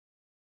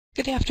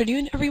Good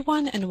afternoon,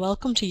 everyone, and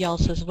welcome to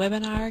YALSA's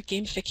webinar,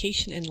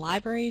 Gamification in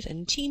Libraries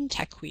and Teen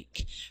Tech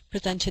Week,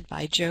 presented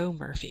by Joe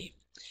Murphy.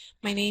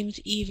 My name's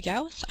Eve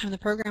Gauss. I'm the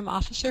Program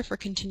Officer for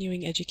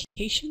Continuing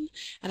Education,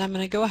 and I'm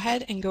going to go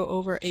ahead and go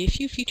over a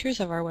few features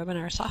of our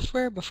webinar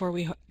software before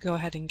we go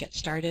ahead and get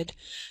started.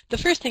 The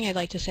first thing I'd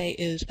like to say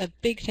is a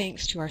big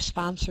thanks to our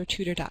sponsor,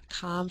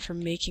 Tutor.com, for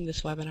making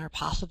this webinar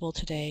possible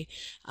today.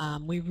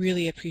 We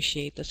really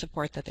appreciate the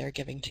support that they're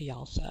giving to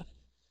YALSA.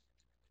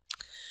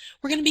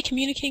 We're going to be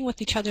communicating with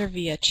each other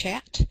via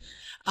chat.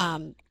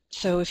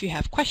 So if you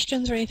have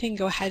questions or anything,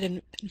 go ahead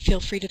and feel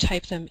free to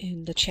type them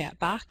in the chat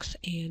box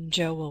and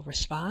Joe will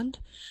respond.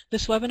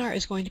 This webinar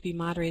is going to be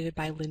moderated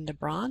by Linda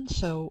Braun,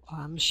 so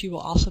she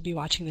will also be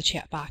watching the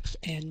chat box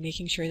and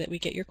making sure that we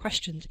get your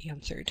questions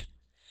answered.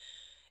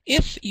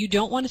 If you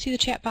don't want to see the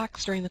chat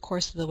box during the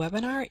course of the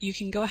webinar, you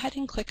can go ahead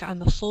and click on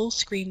the full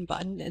screen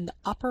button in the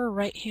upper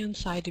right-hand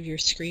side of your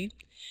screen,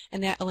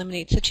 and that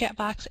eliminates the chat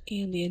box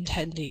and the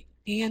attendee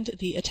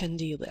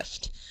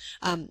list.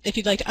 If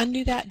you'd like to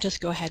undo that,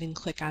 just go ahead and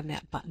click on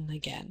that button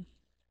again.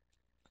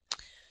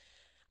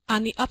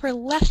 On the upper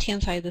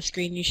left-hand side of the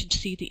screen, you should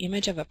see the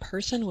image of a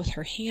person with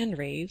her hand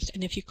raised,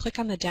 and if you click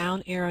on the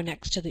down arrow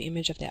next to the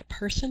image of that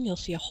person, you'll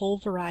see a whole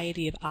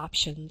variety of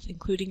options,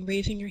 including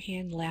raising your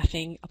hand,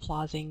 laughing,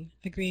 applauding,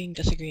 agreeing,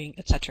 disagreeing,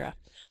 etc.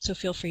 So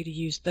feel free to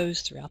use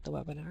those throughout the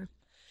webinar.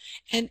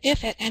 And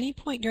if at any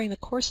point during the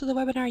course of the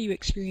webinar you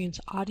experience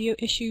audio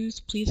issues,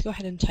 please go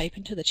ahead and type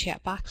into the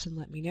chat box and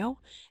let me know,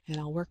 and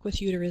I'll work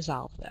with you to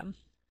resolve them.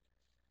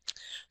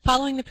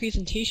 Following the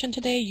presentation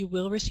today, you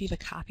will receive a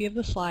copy of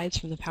the slides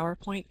from the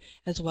PowerPoint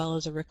as well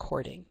as a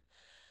recording.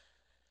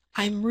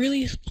 I'm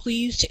really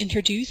pleased to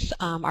introduce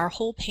our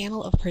whole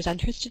panel of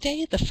presenters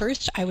today. The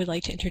first I would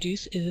like to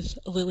introduce is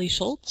Lily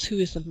Schultz, who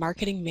is the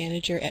Marketing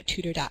Manager at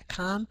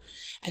Tutor.com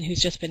and who's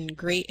just been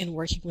great in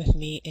working with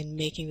me in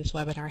making this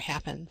webinar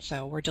happen.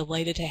 So we're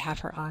delighted to have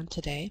her on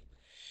today.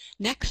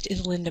 Next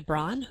is Linda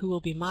Braun, who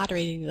will be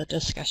moderating the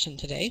discussion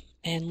today.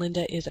 And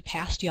Linda is a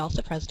past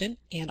YALSA president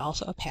and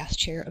also a past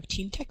chair of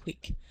Teen Tech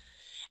Week.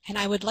 And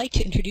I would like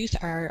to introduce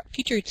our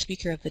featured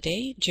speaker of the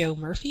day, Joe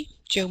Murphy.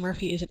 Joe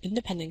Murphy is an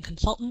independent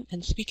consultant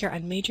and speaker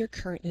on major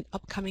current and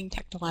upcoming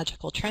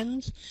technological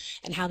trends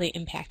and how they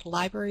impact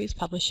libraries,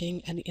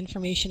 publishing, and the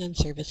information and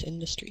service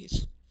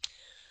industries.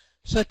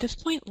 So at this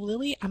point,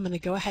 Lily, I'm going to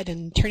go ahead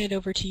and turn it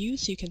over to you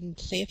so you can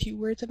say a few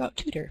words about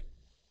Tutor.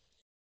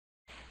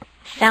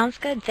 Sounds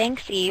good.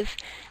 Thanks, Eve.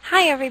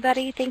 Hi,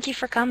 everybody. Thank you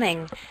for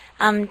coming.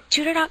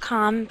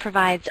 Tutor.com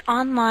provides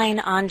online,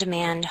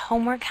 on-demand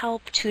homework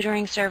help,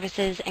 tutoring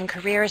services, and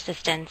career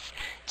assistance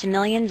to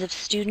millions of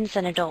students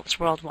and adults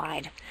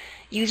worldwide.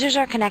 Users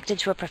are connected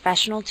to a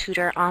professional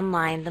tutor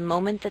online the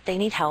moment that they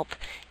need help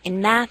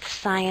in math,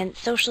 science,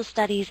 social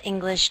studies,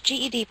 English,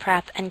 GED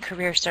prep, and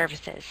career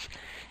services.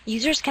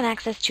 Users can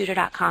access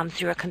Tutor.com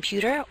through a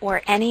computer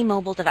or any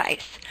mobile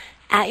device,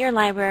 at your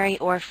library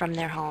or from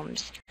their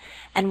homes.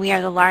 And we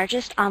are the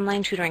largest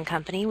online tutoring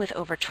company with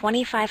over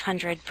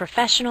 2,500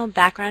 professional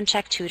background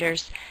check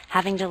tutors,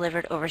 having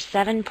delivered over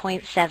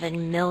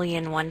 7.7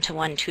 million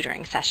one-to-one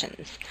tutoring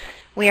sessions.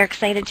 We are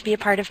excited to be a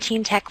part of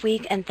Teen Tech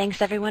Week, and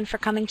thanks everyone for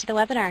coming to the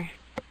webinar.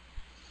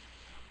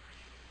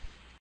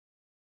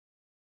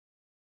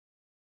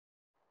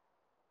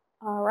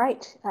 All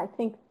right, I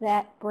think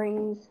that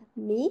brings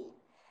me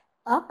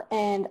up,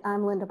 and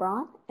I'm Linda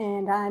Braun,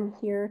 and I'm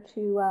here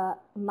to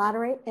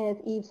moderate, as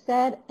Eve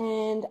said,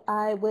 and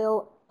I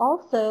will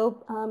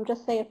also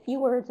just say a few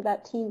words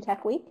about Teen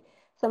Tech Week.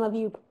 Some of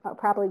you are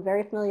probably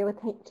very familiar with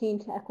Teen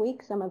Tech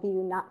Week, some of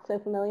you not so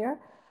familiar,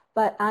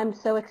 but I'm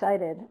so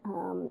excited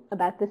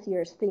about this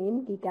year's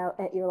theme, Geek Out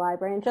at Your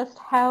Library, and just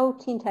how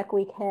Teen Tech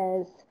Week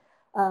has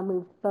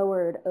moved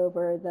forward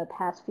over the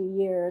past few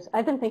years.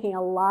 I've been thinking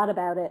a lot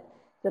about it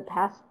the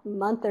past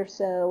month or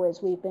so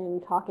as we've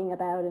been talking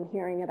about and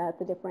hearing about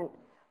the different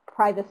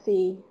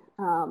privacy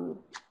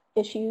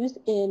issues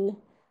in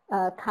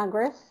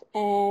Congress.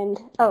 And,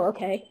 oh,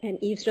 okay,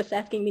 and Eve's just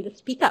asking me to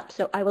speak up,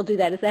 so I will do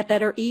that. Is that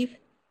better, Eve?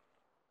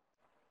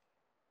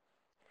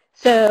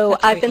 So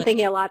I've been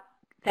thinking a lot.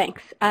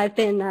 Thanks. I've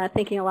been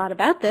thinking a lot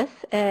about this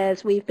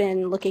as we've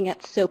been looking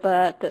at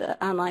SOPA,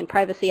 the Online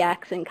Privacy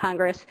Acts in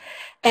Congress.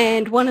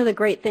 And one of the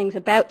great things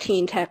about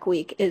Teen Tech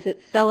Week is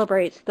it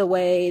celebrates the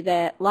way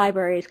that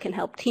libraries can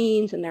help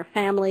teens and their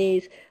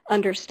families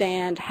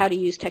understand how to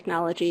use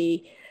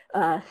technology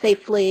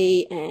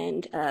safely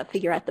and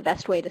figure out the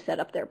best way to set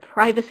up their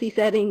privacy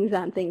settings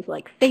on things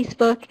like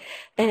Facebook.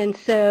 And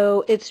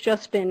so it's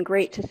just been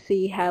great to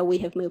see how we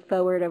have moved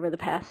forward over the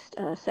past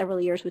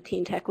several years with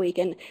Teen Tech Week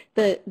and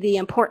the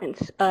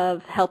importance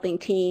of helping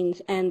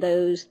teens and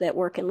those that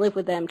work and live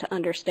with them to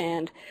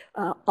understand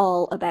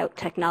all about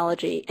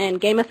technology. And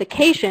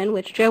gamification,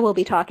 which Joe will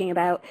be talking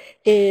about,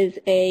 is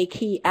a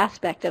key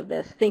aspect of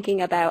this,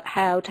 thinking about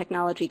how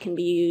technology can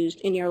be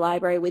used in your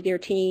library with your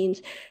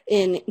teens,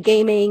 in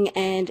gaming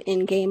and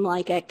in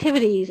game-like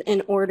activities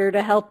in order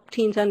to help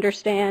teens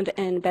understand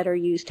and better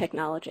use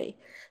technology.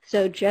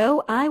 So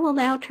Joe, I will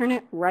now turn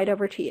it right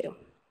over to you.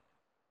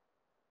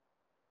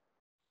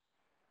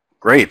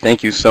 Great,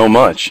 thank you so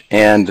much.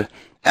 And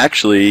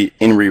actually,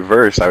 in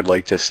reverse, I would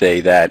like to say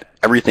that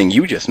everything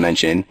you just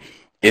mentioned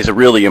is a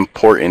really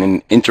important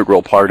and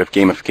integral part of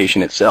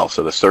gamification itself.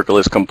 So the circle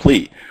is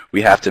complete.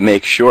 We have to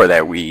make sure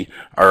that we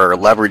are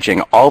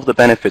leveraging all of the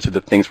benefits of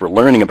the things we're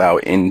learning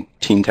about in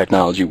Teen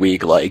Technology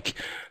Week, like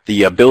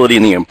the ability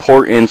and the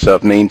importance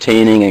of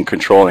maintaining and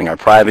controlling our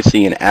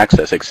privacy and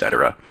access,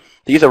 etc.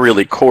 These are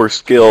really core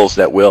skills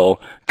that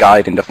will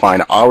guide and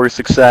define our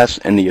success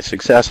and the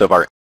success of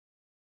our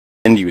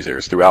end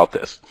users throughout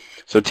this.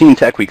 So Teen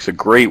Tech Week's a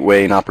great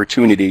way and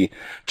opportunity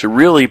to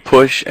really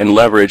push and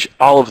leverage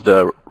all of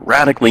the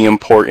radically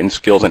important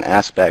skills and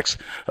aspects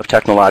of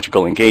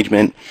technological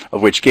engagement,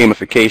 of which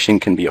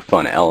gamification can be a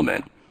fun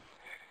element.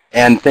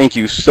 And thank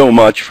you so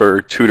much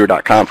for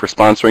Tutor.com for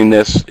sponsoring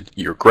this.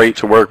 You're great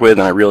to work with,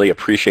 and I really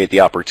appreciate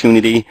the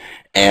opportunity.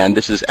 And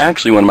this is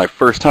actually one of my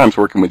first times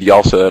working with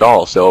YALSA at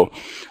all, so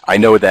I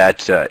know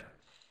that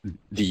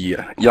the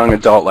young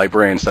adult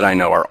librarians that I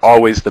know are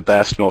always the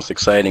best, most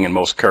exciting, and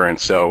most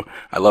current, so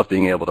I love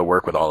being able to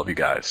work with all of you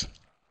guys.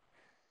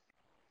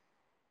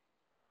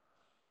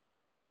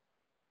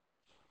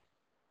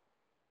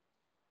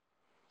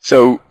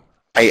 So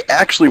I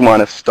actually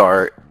want to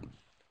start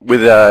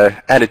with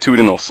an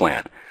attitudinal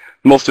slant.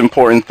 The most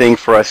important thing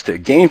for us to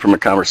gain from a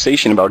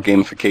conversation about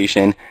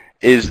gamification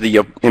is the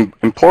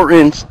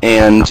importance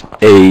and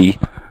a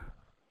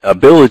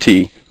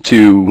ability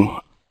to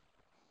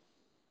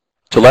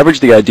leverage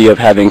the idea of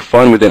having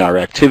fun within our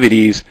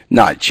activities,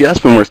 not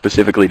just when we're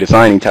specifically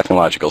designing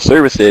technological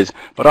services,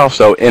 but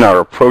also in our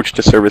approach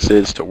to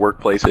services, to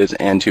workplaces,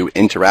 and to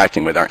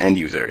interacting with our end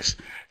users.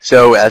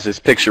 So as this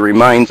picture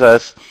reminds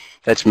us,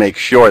 let's make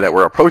sure that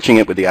we're approaching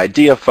it with the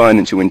idea of fun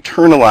and to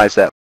internalize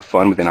that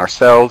fun within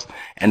ourselves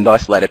and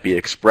thus let it be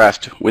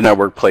expressed within our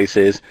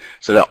workplaces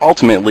so that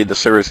ultimately the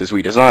services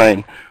we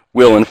design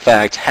will in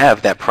fact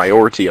have that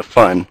priority of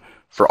fun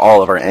for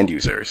all of our end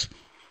users.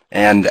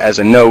 And as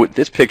a note,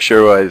 this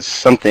picture was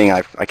something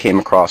I came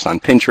across on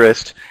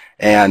Pinterest,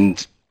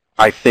 and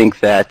I think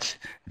that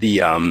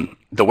the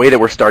way that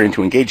we're starting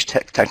to engage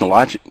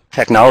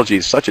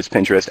technologies such as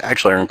Pinterest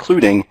actually are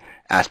including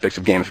aspects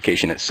of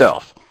gamification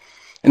itself.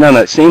 And on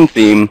that same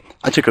theme,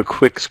 I took a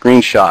quick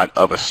screenshot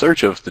of a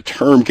search of the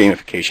term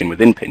gamification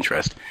within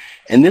Pinterest,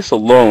 and this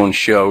alone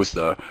shows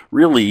the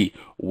really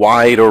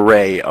wide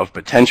array of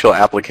potential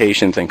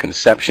applications and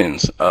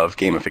conceptions of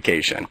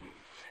gamification.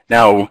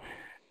 Now,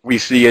 we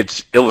see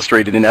it's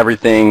illustrated in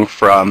everything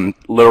from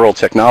literal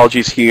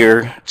technologies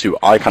here to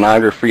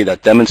iconography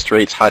that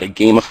demonstrates how to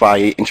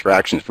gamify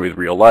interactions with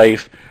real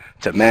life,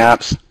 to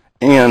maps,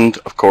 and,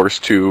 of course,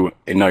 to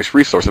a nice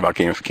resource about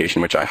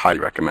gamification, which I highly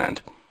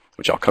recommend,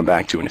 which I'll come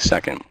back to in a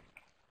second.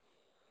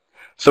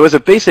 So as a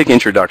basic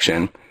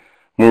introduction,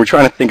 when we're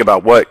trying to think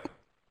about what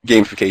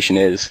gamification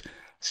is,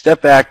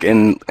 step back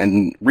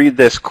and read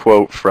this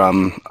quote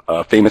from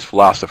a famous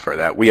philosopher,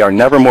 that we are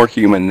never more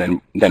human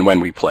than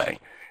when we play.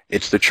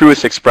 It's the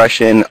truest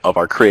expression of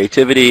our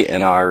creativity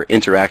and our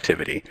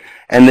interactivity.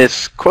 And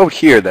this quote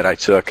here that I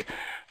took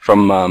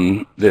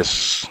from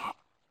this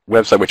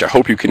website, which I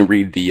hope you can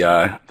read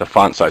the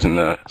font size in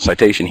the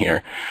citation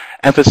here,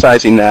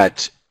 emphasizing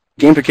that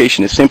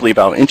gamification is simply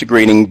about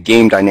integrating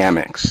game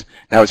dynamics.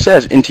 Now it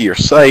says into your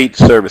site,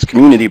 service,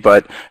 community,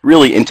 but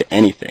really into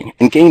anything.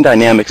 And game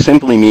dynamics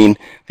simply mean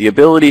the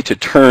ability to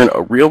turn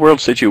a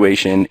real-world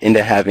situation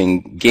into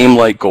having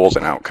game-like goals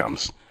and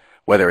outcomes.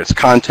 Whether it's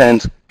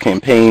content,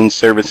 campaigns,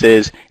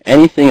 services,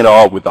 anything at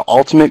all with the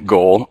ultimate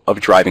goal of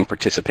driving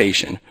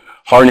participation,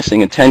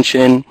 harnessing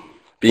attention,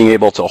 being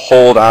able to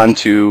hold on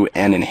to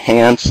and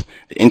enhance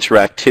the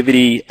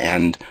interactivity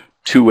and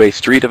two-way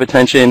street of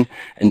attention,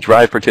 and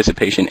drive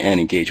participation and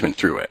engagement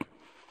through it.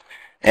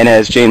 And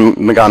as Jane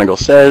McGonigal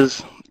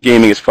says,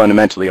 gaming is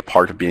fundamentally a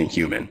part of being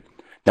human.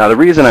 Now, the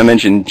reason I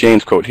mentioned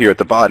Jane's quote here at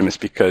the bottom is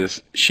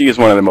because she is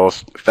one of the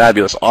most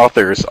fabulous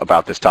authors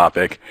about this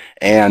topic,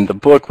 and the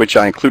book which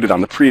I included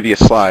on the previous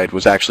slide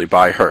was actually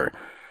by her.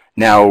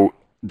 Now,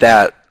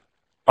 that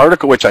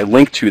article which I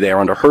linked to there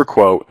under her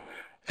quote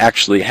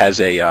actually has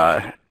a,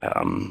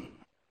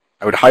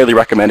 I would highly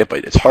recommend it,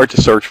 but it's hard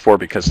to search for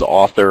because the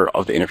author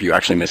of the interview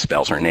actually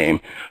misspells her name.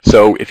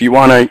 So if you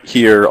want to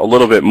hear a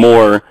little bit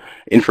more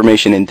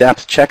information in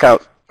depth, check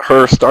out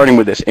her starting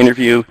with this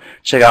interview,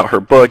 check out her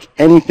book,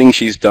 anything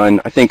she's done.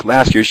 I think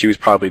last year she was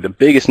probably the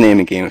biggest name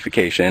in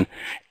gamification,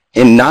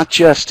 and not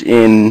just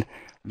in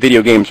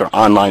video games or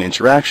online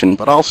interaction,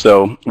 but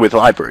also with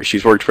libraries.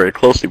 She's worked very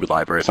closely with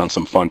libraries on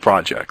some fun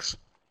projects.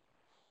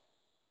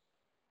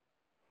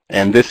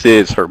 And this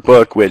is her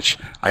book, which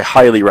I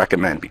highly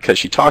recommend because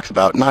she talks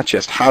about not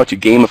just how to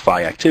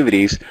gamify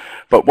activities,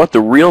 but what the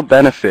real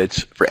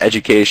benefits for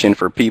education,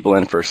 for people,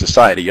 and for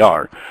society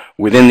are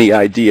within the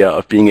idea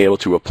of being able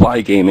to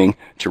apply gaming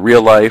to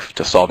real life,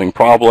 to solving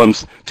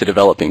problems, to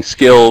developing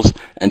skills,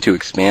 and to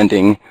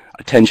expanding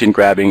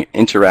attention-grabbing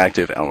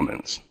interactive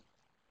elements.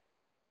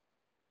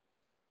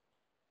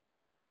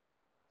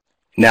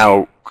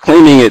 Now,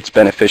 claiming it's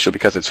beneficial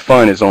because it's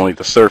fun is only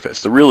the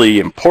surface. The really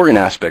important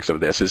aspects of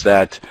this is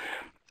that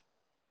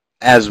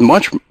as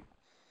much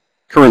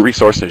current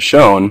resource has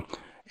shown,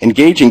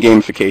 engaging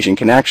gamification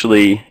can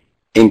actually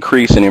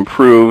increase and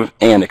improve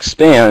and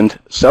expand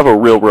several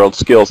real-world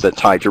skills that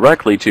tie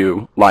directly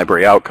to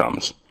library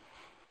outcomes.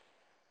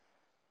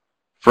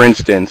 For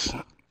instance,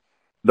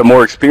 the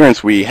more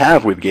experience we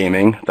have with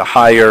gaming, the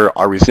higher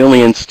our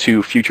resilience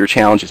to future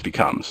challenges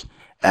becomes,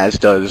 as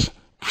does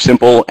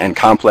simple and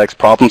complex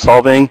problem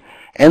solving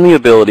and the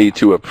ability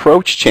to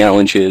approach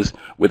challenges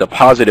with a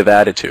positive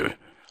attitude,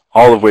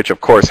 all of which, of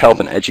course,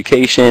 help in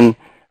education,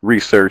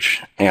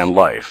 research, and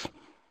life.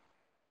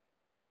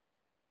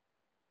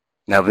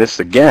 Now, this,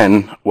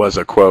 again, was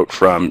a quote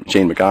from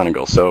Jane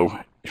McGonigal, so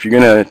if you're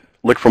going to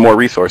look for more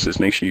resources,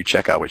 make sure you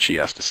check out what she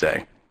has to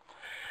say.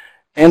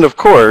 And, of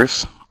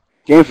course,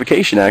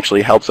 gamification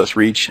actually helps us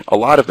reach a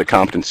lot of the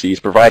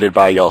competencies provided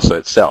by YALSA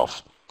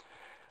itself.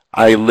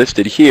 I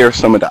listed here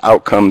some of the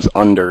outcomes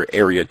under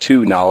Area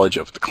 2 knowledge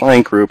of the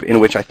client group in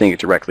which I think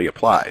it directly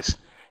applies,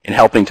 in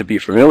helping to be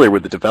familiar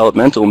with the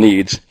developmental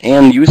needs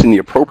and using the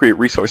appropriate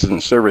resources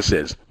and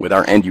services with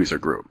our end user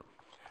group.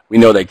 We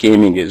know that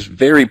gaming is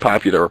very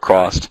popular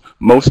across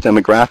most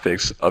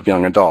demographics of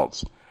young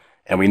adults,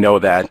 and we know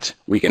that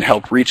we can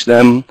help reach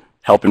them,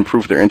 help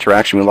improve their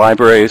interaction with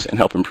libraries, and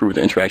help improve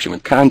their interaction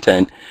with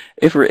content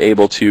if we're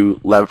able to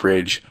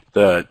leverage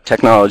the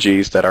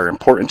technologies that are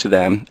important to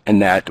them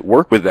and that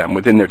work with them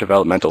within their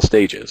developmental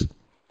stages.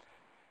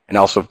 And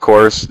also, of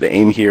course, the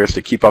aim here is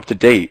to keep up to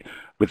date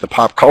with the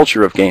pop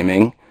culture of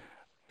gaming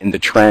and the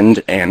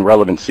trend and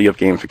relevancy of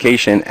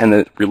gamification and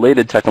the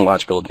related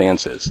technological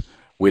advances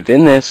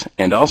within this,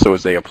 and also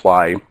as they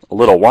apply a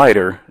little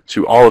wider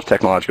to all of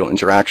technological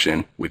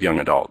interaction with young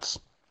adults.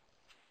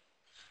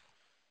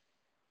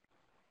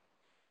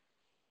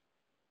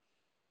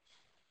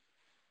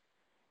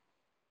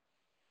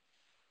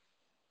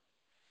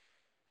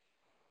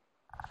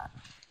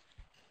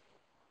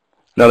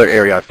 Another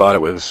area I thought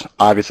it was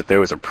obvious that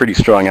there was a pretty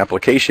strong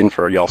application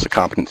for a YALSA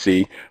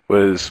competency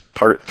was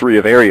Part 3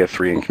 of Area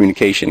 3 in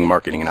Communication,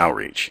 Marketing, and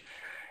Outreach.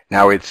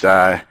 Now, it's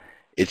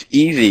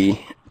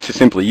easy to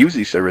simply use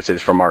these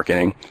services for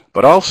marketing,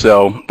 but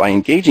also by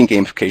engaging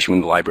gamification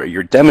with the library,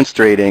 you're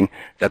demonstrating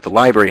that the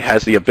library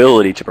has the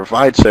ability to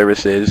provide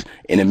services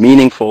in a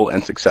meaningful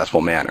and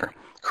successful manner,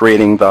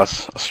 creating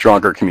thus a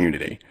stronger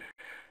community.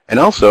 And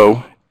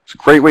also, it's a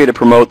great way to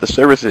promote the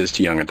services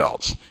to young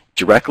adults,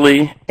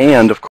 directly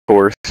and, of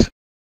course,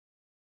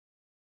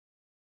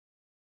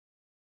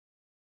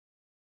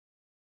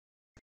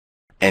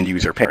 end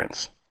user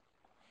parents.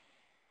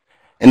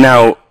 And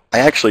now, I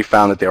actually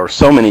found that there were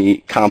so many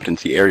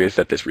competency areas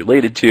that this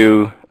related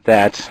to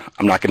that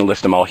I'm not going to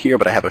list them all here,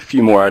 but I have a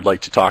few more I'd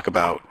like to talk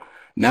about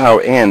now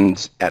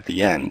and at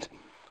the end.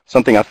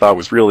 Something I thought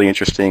was really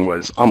interesting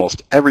was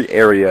almost every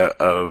area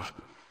of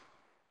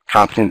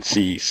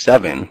competency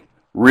 7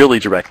 really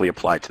directly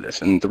applied to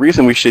this. And the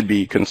reason we should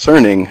be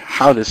concerning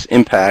how this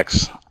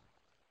impacts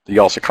the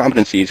YALSA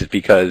competencies is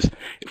because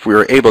if we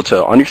are able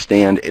to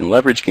understand and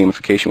leverage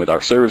gamification with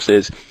our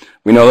services,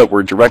 we know that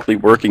we're directly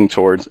working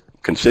towards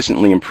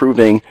consistently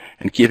improving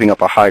and keeping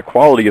up a high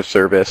quality of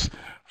service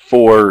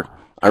for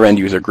our end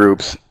user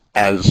groups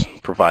as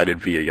provided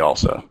via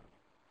YALSA.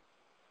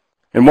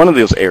 And one of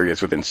those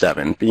areas within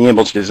 7, being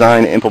able to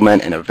design,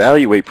 implement, and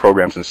evaluate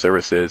programs and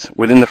services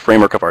within the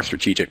framework of our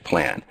strategic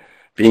plan,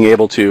 being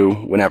able to,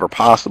 whenever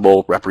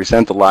possible,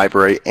 represent the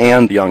library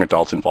and the young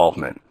adults'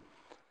 involvement.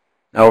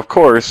 Now, of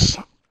course,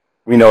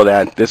 we know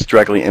that this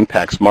directly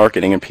impacts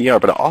marketing and PR,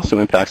 but it also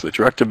impacts the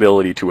direct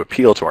ability to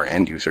appeal to our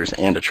end users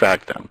and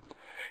attract them.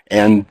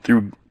 And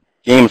through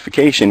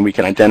gamification, we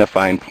can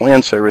identify and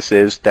plan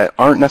services that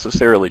aren't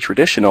necessarily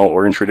traditional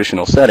or in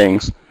traditional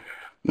settings,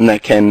 and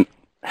that can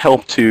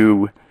help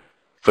to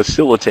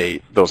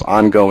facilitate those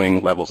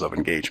ongoing levels of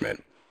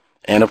engagement.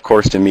 And of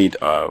course, to meet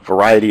a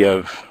variety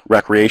of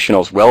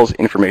recreational as well as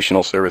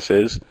informational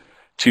services,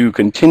 to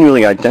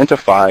continually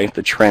identify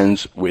the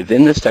trends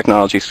within this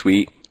technology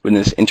suite, within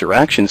this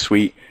interaction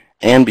suite,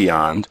 and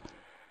beyond,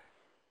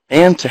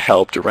 and to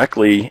help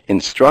directly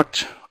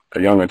instruct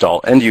our young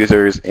adult end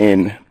users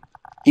in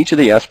each of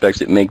the aspects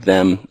that make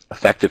them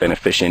effective and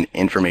efficient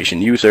information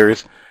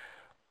users,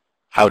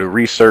 how to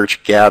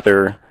research,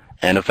 gather,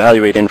 and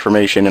evaluate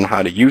information, and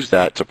how to use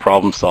that to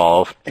problem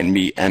solve and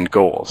meet end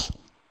goals.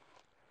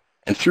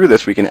 And through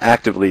this, we can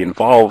actively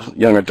involve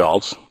young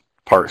adults,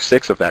 part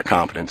 6 of that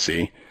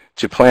competency,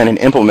 to plan and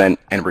implement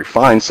and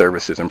refine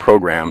services and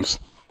programs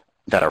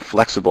that are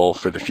flexible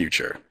for the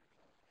future.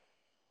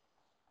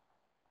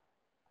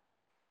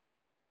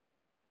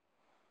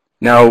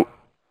 Now,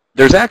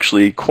 there's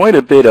actually quite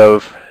a bit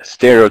of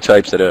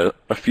stereotypes that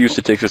a few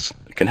statistics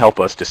can help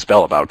us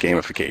dispel about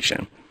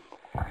gamification.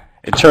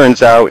 It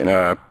turns out in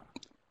a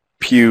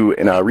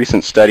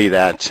recent study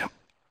that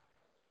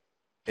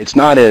it's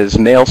not as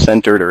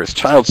male-centered or as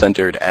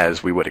child-centered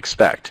as we would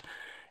expect.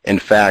 In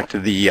fact,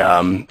 the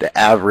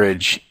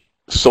average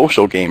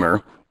social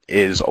gamer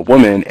is a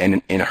woman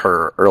in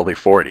her early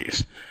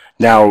 40s.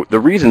 Now, the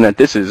reason that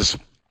this is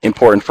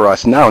important for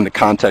us now in the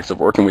context of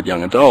working with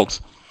young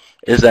adults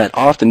is that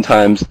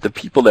oftentimes the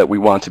people that we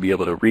want to be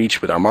able to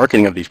reach with our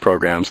marketing of these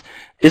programs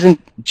isn't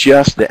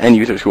just the end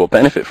users who will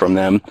benefit from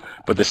them,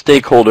 but the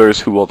stakeholders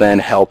who will then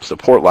help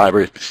support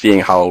libraries, seeing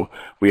how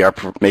we are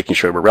making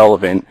sure we're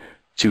relevant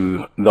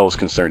to those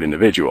concerned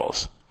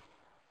individuals.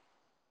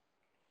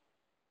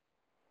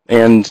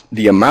 And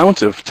the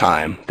amount of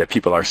time that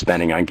people are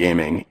spending on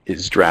gaming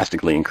is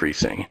drastically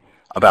increasing.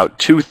 About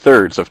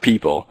 2/3 of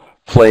people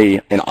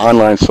play an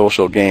online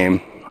social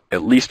game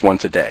at least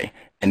once a day,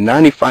 and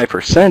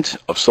 95%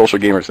 of social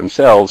gamers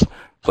themselves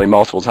play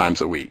multiple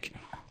times a week.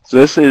 So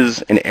this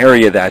is an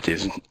area that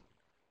is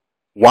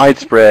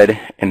widespread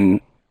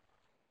and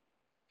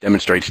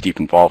demonstrates deep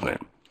involvement.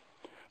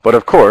 But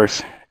of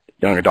course,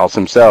 young adults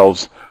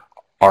themselves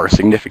are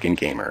significant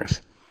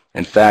gamers.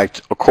 In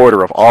fact,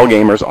 1/4 of all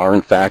gamers are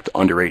in fact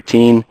under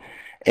 18,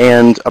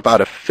 and about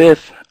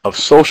 1/5 of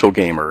social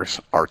gamers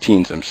are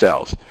teens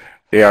themselves.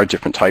 They are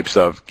different types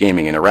of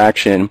gaming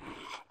interaction,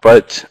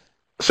 but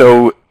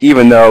so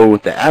even though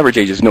the average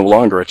age is no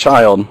longer a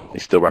child, they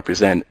still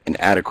represent an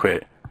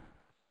adequate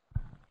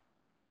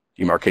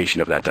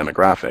demarcation of that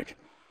demographic.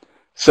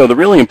 So the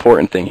really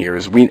important thing here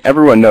is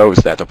everyone knows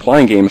that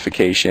applying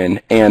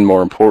gamification and,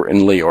 more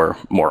importantly, or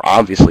more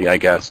obviously, I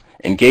guess,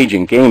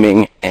 engaging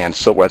gaming, and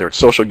so whether it's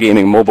social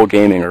gaming, mobile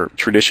gaming, or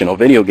traditional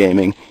video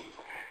gaming,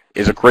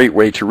 is a great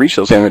way to reach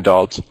those young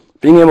adults.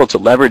 Being able to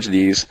leverage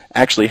these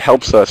actually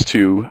helps us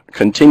to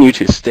continue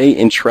to stay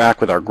in track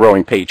with our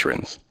growing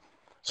patrons.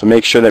 So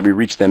make sure that we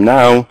reach them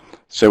now,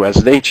 so as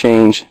they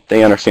change,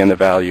 they understand the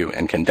value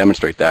and can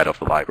demonstrate that of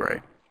the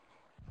library.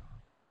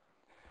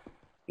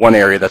 One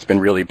area that's been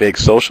really big,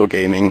 social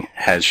gaming,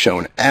 has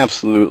shown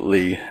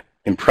absolutely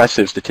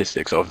impressive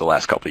statistics over the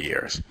last couple of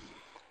years.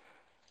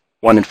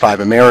 1 in 5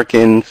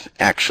 Americans,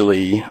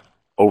 actually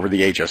over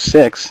the age of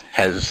 6,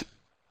 has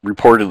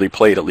reportedly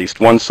played at least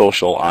one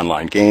social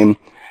online game,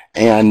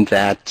 and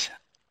that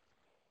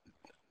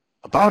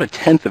about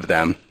 1/10 of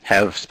them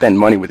have spent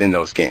money within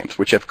those games,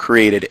 which have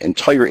created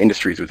entire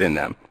industries within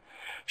them,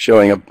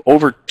 showing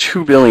over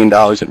 $2 billion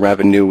in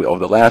revenue over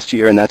the last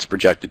year, and that's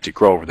projected to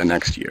grow over the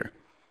next year.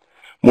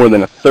 More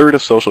than 1/3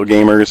 of social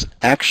gamers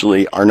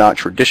actually are not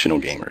traditional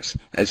gamers,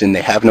 as in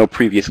they have no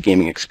previous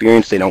gaming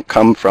experience, they don't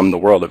come from the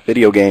world of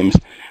video games,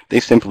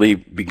 they simply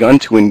begun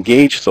to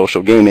engage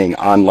social gaming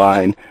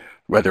online,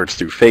 whether it's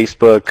through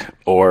Facebook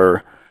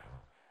or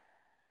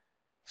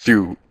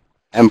through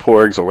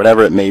MPorgs or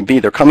whatever it may be.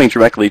 They're coming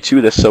directly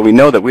to this, so we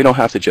know that we don't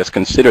have to just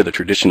consider the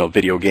traditional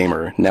video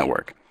gamer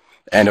network.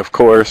 And of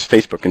course,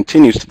 Facebook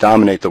continues to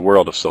dominate the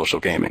world of social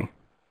gaming.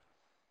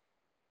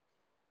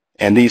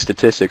 And these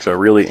statistics are a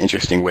really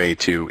interesting way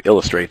to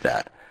illustrate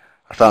that.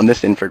 I found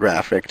this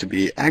infographic to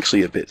be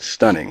actually a bit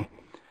stunning,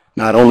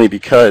 not only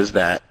because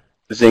that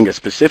Zynga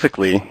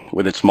specifically,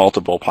 with its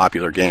multiple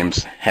popular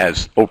games,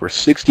 has over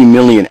 60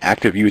 million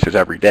active users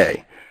every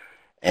day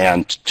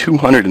and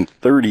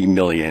 230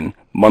 million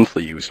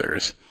monthly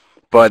users,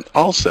 but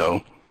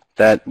also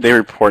that they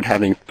report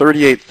having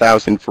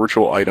 38,000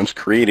 virtual items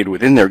created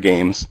within their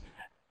games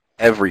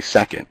every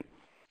second.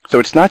 So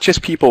it's not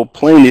just people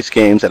playing these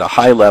games at a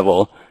high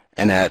level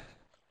and at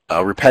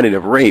a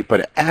repetitive rate,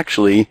 but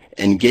actually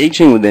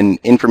engaging within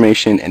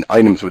information and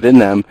items within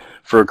them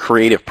for a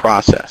creative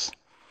process.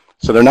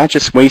 So they're not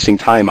just wasting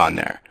time on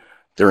there.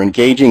 They're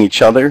engaging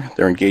each other,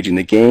 they're engaging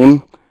the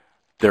game,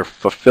 they're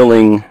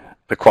fulfilling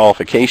the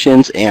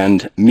qualifications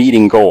and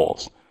meeting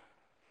goals.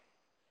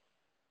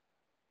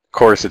 Of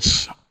course,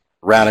 it's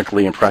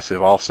radically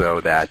impressive also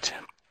that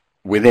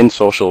within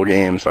social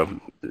games of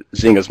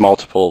Zynga's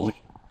multiple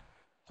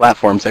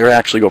platforms, there are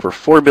actually over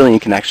 4 billion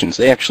connections.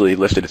 They actually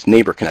listed as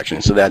neighbor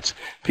connections, so that's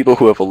people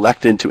who have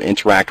elected to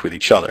interact with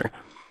each other.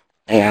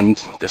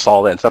 And this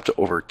all adds up to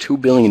over 2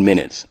 billion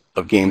minutes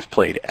of games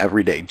played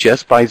every day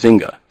just by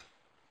Zynga.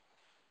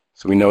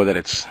 So we know that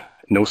it's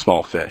no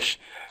small fish.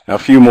 Now, a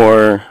few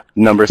more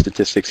number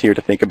statistics here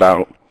to think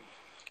about.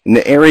 In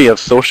the area of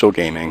social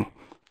gaming,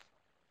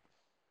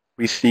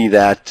 we see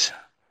that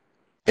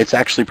it's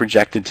actually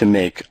projected to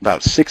make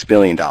about $6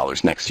 billion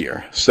next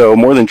year, so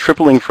more than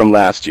tripling from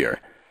last year.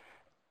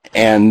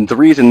 And the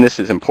reason this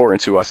is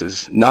important to us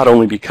is not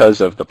only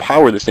because of the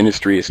power this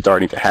industry is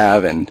starting to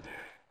have and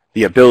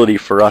the ability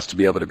for us to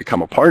be able to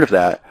become a part of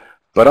that,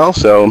 but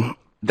also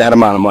that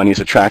amount of money is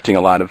attracting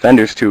a lot of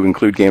vendors to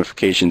include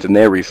gamifications in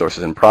their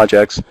resources and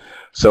projects.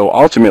 So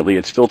ultimately,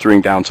 it's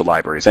filtering down to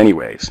libraries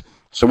anyways.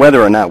 So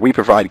whether or not we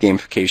provide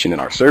gamification in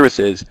our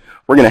services,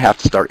 we're going to have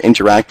to start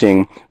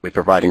interacting with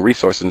providing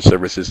resources and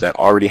services that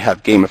already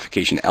have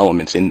gamification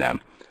elements in them.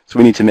 So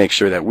we need to make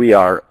sure that we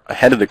are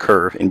ahead of the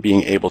curve in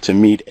being able to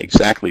meet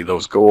exactly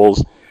those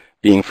goals,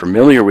 being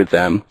familiar with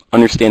them,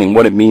 understanding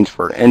what it means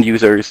for end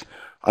users,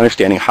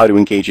 understanding how to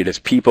engage it as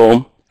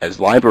people, as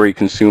library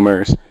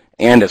consumers,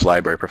 and as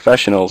library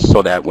professionals,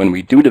 so that when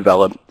we do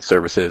develop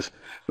services,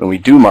 when we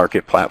do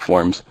market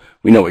platforms,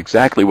 we know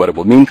exactly what it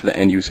will mean for the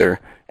end user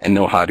and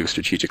know how to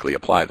strategically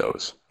apply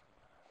those.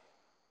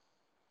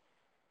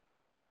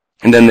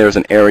 And then there's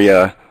an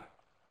area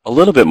a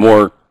little bit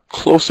more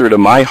closer to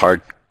my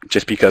heart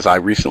just because I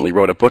recently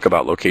wrote a book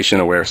about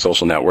location-aware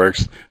social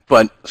networks,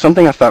 but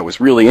something I thought was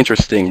really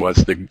interesting was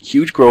the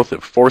huge growth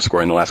of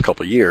Foursquare in the last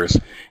couple of years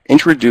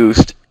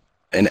introduced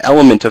an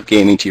element of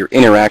gaming to your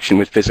interaction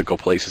with physical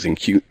places,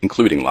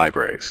 including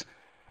libraries.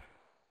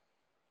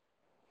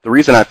 The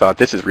reason I thought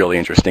this is really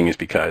interesting is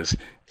because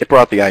it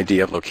brought the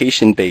idea of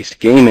location-based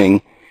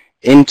gaming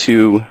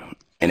into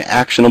an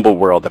actionable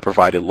world that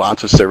provided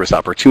lots of service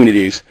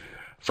opportunities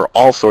for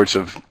all sorts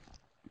of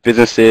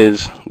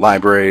businesses,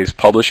 libraries,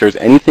 publishers,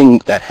 anything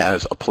that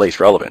has a place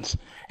relevance.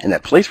 And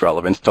that place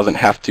relevance doesn't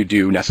have to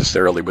do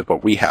necessarily with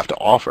what we have to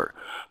offer,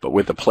 but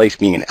with the place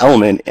being an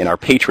element in our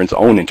patrons'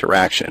 own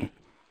interaction.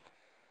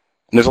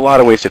 And there's a lot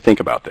of ways to think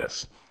about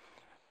this.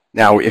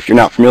 Now, if you're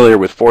not familiar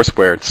with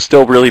Foursquare, it's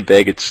still really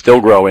big, it's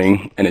still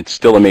growing, and it's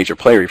still a major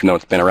player even though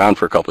it's been around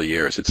for a couple of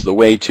years. It's the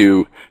way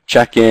to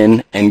check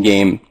in and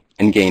gain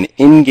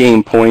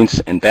in-game points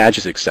and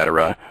badges,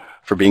 etc.,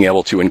 for being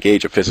able to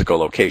engage a physical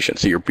location.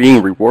 So you're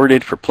being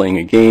rewarded for playing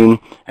a game,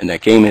 and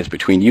that game is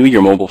between you,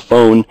 your mobile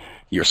phone,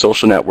 your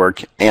social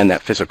network, and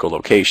that physical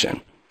location.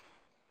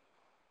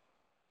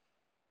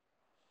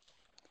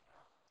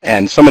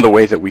 And some of the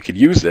ways that we could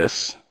use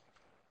this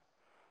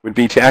would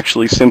be to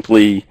actually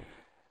simply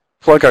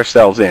plug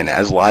ourselves in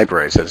as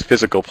libraries, as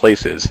physical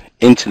places,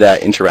 into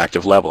that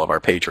interactive level of our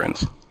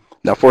patrons.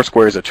 Now,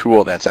 Foursquare is a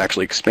tool that's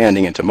actually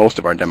expanding into most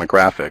of our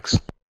demographics.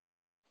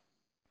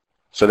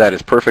 So that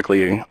is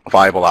perfectly a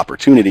viable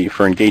opportunity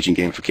for engaging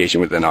gamification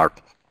within our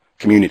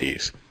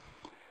communities.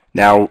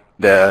 Now,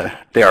 there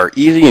are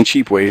easy and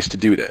cheap ways to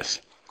do this.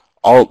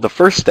 The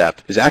first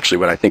step is actually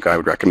what I think I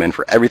would recommend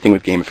for everything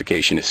with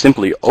gamification, is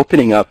simply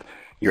opening up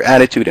your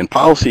attitude and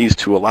policies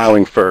to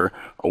allowing for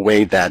a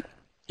way that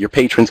your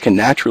patrons can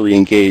naturally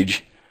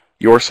engage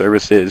your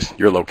services,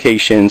 your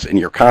locations, and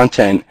your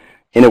content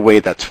in a way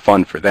that's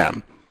fun for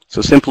them.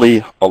 So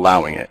simply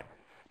allowing it.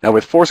 Now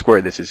with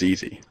Foursquare, this is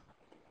easy,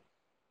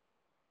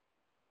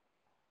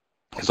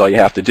 because all you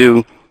have to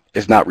do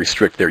is not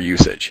restrict their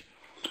usage.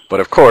 But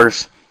of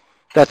course,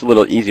 that's a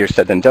little easier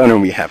said than done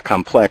when we have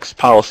complex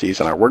policies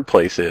in our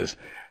workplaces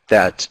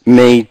that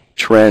may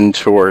trend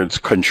towards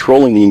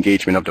controlling the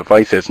engagement of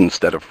devices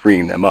instead of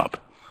freeing them up.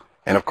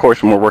 And of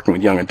course, when we're working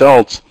with young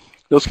adults,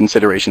 those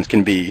considerations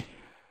can be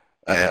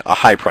a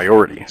high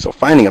priority. So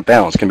finding a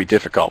balance can be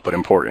difficult but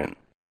important.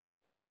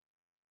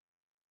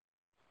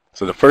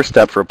 So the first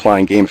step for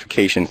applying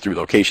gamification through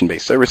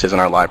location-based services in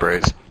our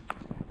libraries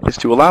is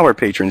to allow our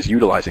patrons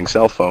utilizing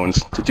cell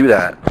phones to do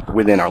that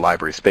within our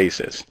library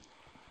spaces.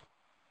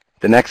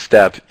 The next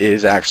step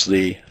is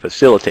actually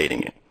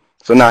facilitating it.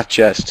 So not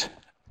just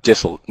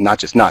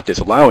not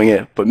disallowing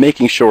it, but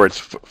making sure it's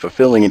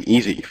fulfilling and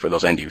easy for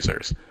those end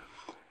users.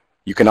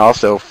 You can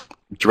also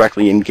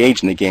directly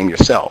engage in the game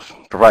yourself,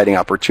 providing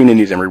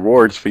opportunities and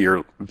rewards for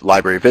your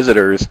library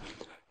visitors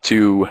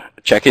to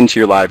check into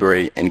your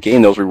library and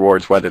gain those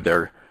rewards, whether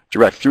they're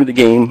direct through the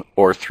game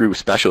or through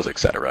specials,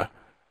 etc.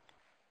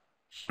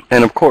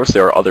 And of course,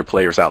 there are other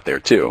players out there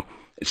too.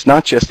 It's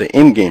not just the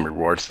in-game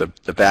rewards,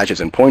 the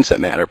badges and points that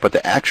matter, but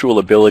the actual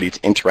ability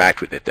to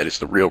interact with it that is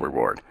the real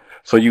reward.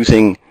 So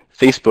using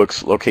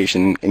Facebook's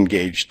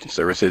location-engaged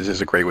services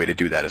is a great way to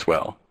do that as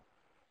well.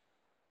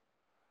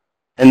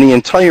 And the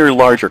entire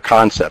larger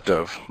concept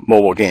of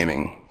mobile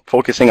gaming,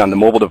 focusing on the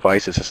mobile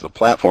devices as the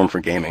platform for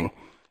gaming,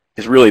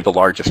 is really the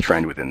largest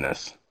trend within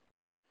this.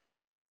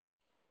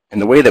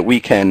 And the way that we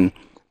can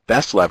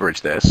best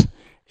leverage this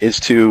is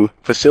to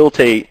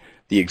facilitate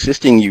the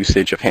existing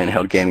usage of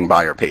handheld gaming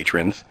by our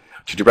patrons,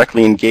 to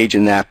directly engage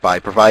in that by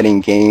providing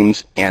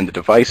games and the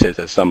devices,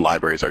 as some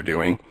libraries are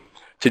doing,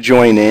 to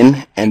join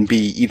in and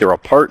be either a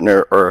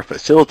partner or a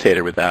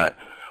facilitator with that,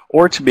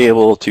 or to be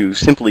able to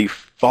simply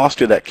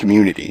foster that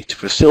community, to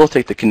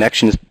facilitate the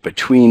connections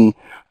between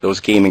those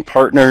gaming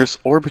partners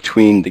or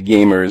between the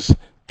gamers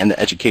and the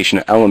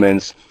educational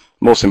elements,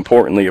 most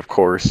importantly, of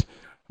course,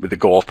 with the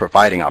goal of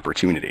providing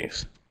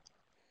opportunities.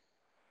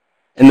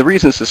 And the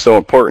reason this is so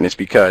important is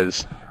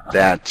because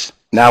that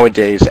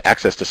nowadays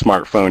access to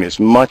smartphone is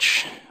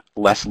much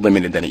less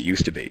limited than it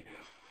used to be.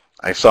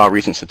 I saw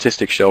recent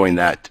statistics showing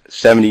that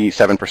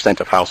 77%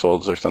 of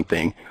households or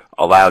something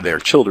allow their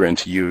children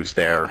to use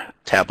their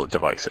tablet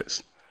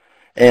devices.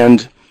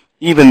 And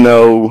even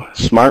though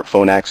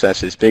smartphone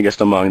access is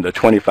biggest among the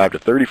 25 to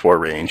 34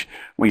 range,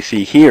 we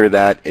see here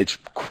that it's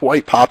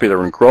quite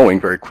popular and growing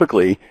very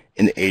quickly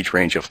in the age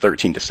range of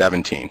 13 to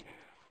 17.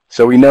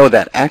 So we know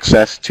that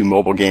access to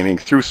mobile gaming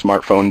through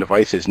smartphone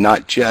devices,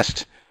 not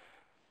just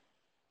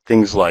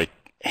things like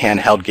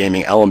handheld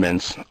gaming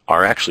elements,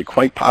 are actually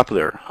quite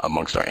popular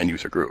amongst our end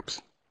user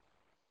groups.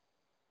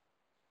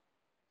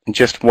 And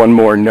just one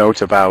more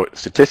note about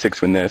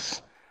statistics in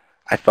this.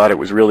 I thought it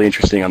was really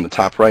interesting on the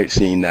top right,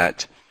 seeing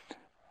that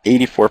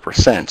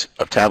 84%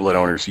 of tablet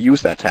owners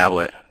use that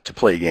tablet to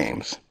play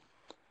games.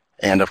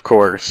 And of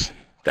course,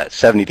 that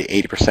 70 to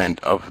 80%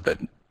 of the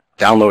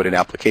downloaded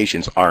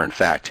applications are in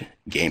fact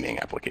gaming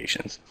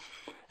applications.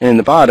 And in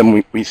the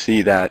bottom, we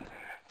see that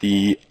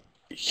the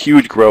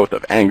huge growth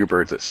of Angry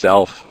Birds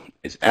itself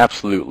is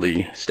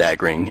absolutely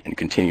staggering and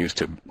continues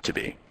to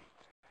be.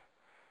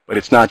 But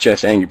it's not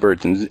just Angry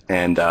Birds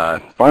and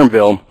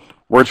Farmville.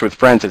 Words with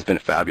Friends has been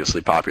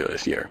fabulously popular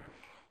this year.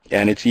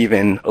 And it's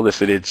even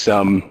elicited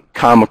some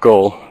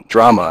comical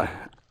drama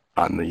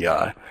on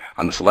the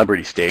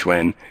celebrity stage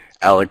when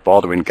Alec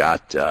Baldwin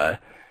got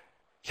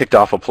kicked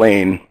off a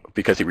plane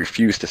because he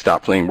refused to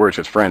stop playing Words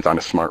with Friends on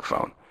a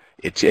smartphone.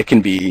 It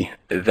can be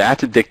that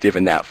addictive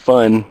and that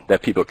fun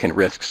that people can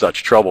risk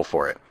such trouble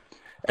for it.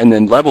 And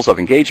then levels of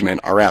engagement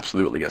are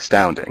absolutely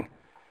astounding.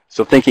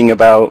 So thinking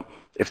about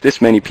if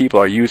this many people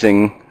are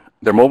using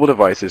their mobile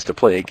devices to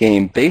play a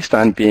game based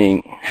on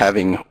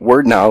having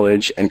word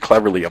knowledge and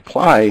cleverly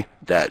apply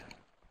that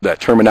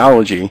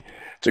terminology,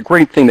 it's a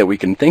great thing that we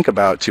can think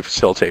about to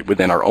facilitate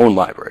within our own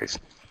libraries.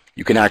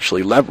 You can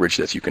actually leverage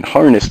this. You can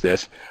harness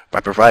this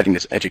by providing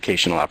this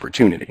educational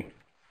opportunity.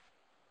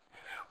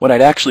 What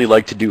I'd actually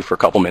like to do for a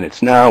couple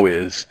minutes now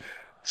is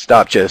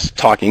stop just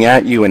talking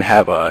at you and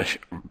have a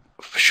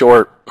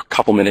short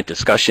couple-minute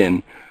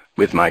discussion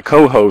with my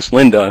co-host,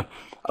 Linda,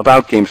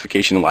 about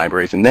gamification and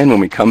libraries. And then when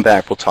we come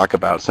back, we'll talk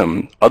about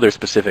some other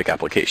specific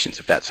applications,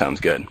 if that sounds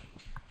good.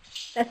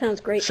 That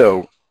sounds great.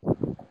 So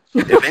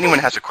if anyone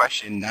has a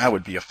question, now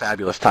would be a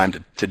fabulous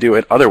time to do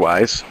it.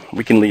 Otherwise,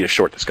 we can lead a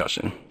short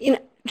discussion.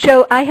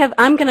 Joe,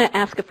 I'm going to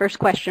ask a first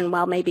question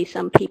while maybe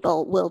some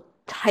people will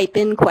type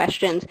in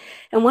questions.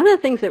 And one of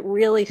the things that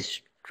really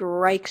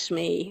strikes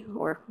me,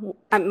 or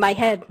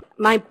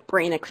my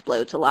brain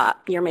explodes a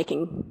lot.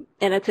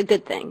 And it's a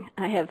good thing.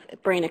 I have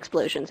brain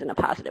explosions in a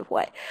positive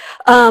way.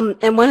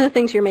 And one of the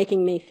things you're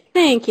making me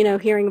think,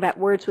 hearing about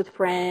Words with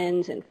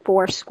Friends and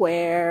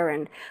Foursquare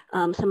and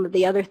some of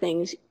the other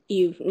things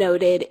you've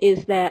noted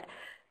is that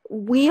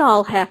we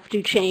all have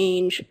to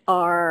change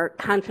our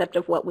concept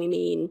of what we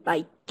mean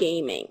by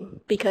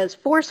gaming, because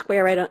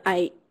Foursquare,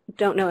 I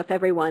don't know if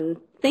everyone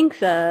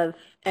thinks of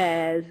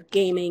as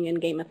gaming and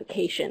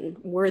gamification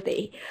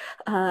worthy.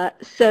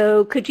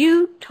 So could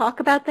you talk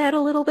about that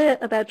a little bit,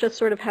 about just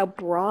sort of how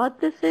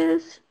broad this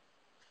is?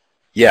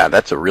 Yeah,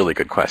 that's a really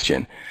good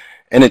question.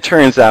 And it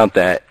turns out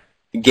that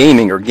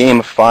gaming or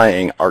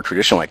gamifying our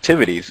traditional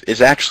activities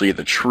is actually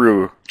the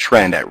true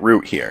trend at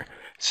root here.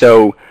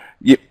 So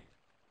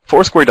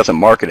Foursquare doesn't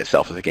market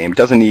itself as a game. It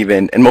doesn't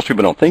even, and most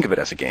people don't think of it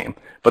as a game.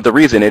 But the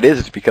reason it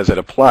is because it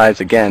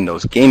applies, again,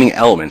 those gaming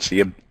elements,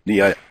 the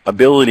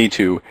ability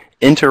to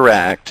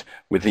interact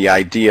with the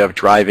idea of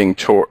driving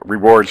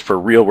rewards for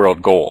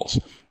real-world goals.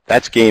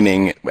 That's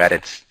gaming at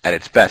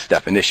its best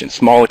definition.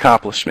 Small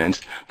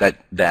accomplishments that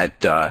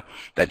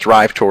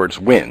drive towards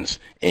wins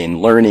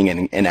in learning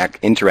and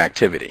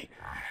interactivity.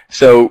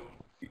 So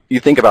you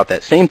think about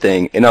that same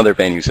thing in other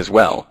venues as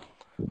well.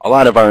 A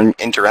lot of our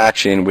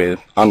interaction with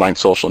online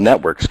social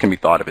networks can be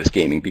thought of as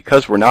gaming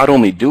because we're not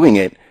only doing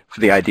it for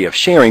the idea of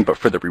sharing, but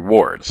for the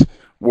rewards.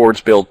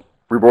 Rewards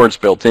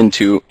built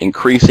into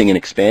increasing and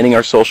expanding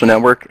our social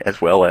network,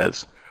 as well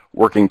as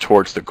working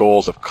towards the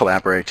goals of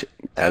collaborative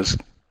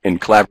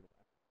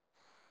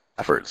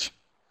efforts.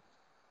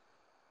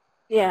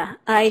 Yeah,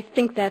 I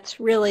think that's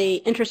really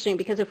interesting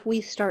because if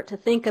we start to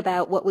think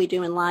about what we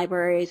do in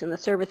libraries and the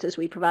services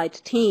we provide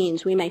to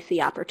teens, we may see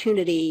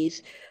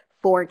opportunities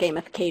for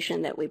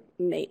gamification that we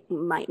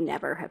might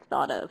never have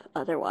thought of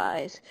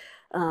otherwise.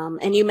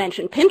 And you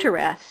mentioned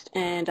Pinterest,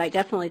 and I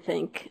definitely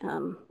think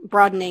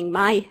broadening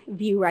my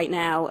view right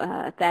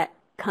now, that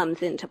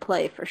comes into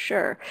play for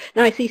sure.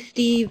 Now I see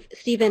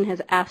Stephen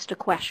has asked a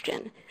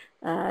question.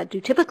 Do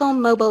typical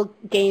mobile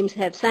games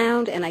have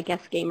sound? And I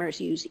guess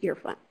gamers use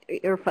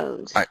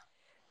earphones. I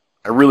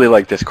really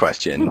like this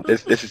question.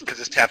 This is because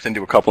this taps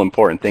into a couple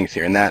important things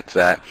here, and that's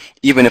that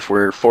even if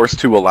we're forced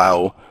to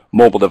allow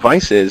mobile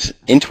devices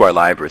into our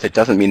libraries, it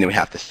doesn't mean that we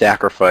have to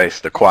sacrifice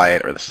the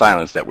quiet or the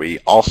silence that we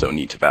also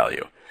need to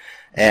value.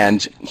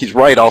 And he's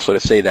right also to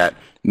say that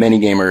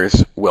many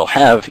gamers will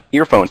have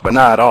earphones, but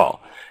not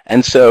all.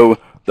 And so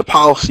the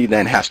policy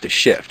then has to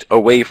shift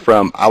away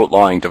from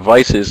outlawing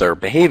devices or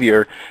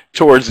behavior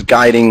towards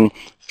guiding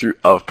through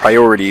of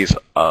priorities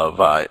of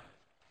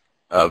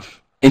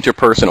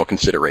interpersonal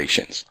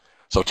considerations.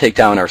 So take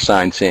down our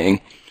sign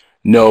saying,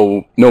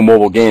 no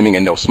mobile gaming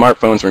and no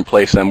smartphones, and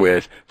replace them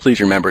with,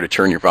 please remember to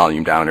turn your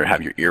volume down or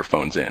have your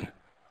earphones in.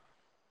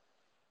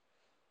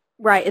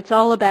 Right. It's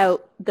all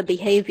about the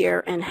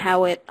behavior and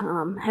how it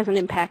has an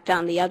impact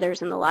on the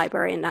others in the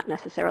library and not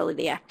necessarily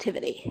the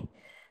activity,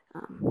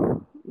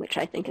 which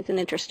I think is an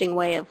interesting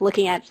way of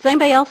looking at it. Does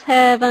anybody else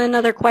have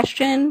another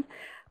question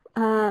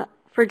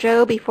for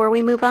Joe before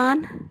we move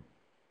on?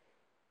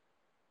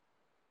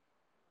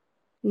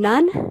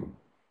 None?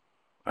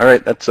 All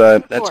right, that's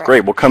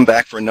great. We'll come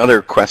back for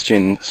another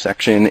question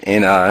section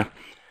in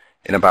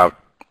about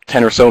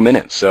 10 or so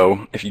minutes.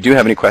 So if you do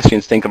have any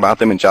questions, think about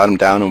them and jot them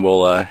down, and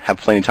we'll have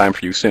plenty of time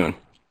for you soon.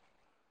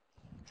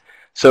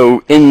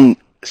 So in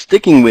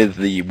sticking with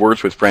the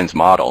Words with Friends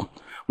model,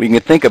 we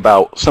can think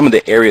about some of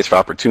the areas for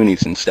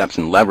opportunities and steps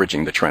in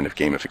leveraging the trend of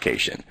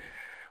gamification.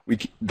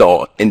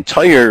 The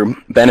entire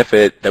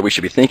benefit that we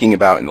should be thinking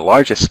about in the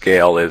largest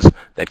scale is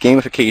that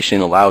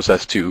gamification allows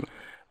us to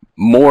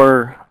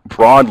more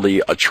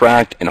broadly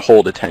attract and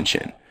hold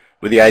attention,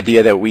 with the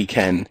idea that we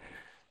can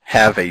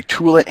have a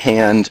tool at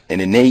hand, an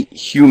innate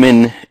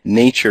human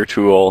nature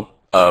tool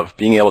of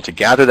being able to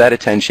gather that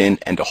attention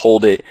and to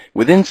hold it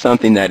within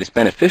something that is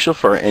beneficial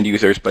for our end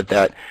users, but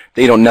that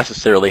they don't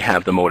necessarily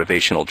have the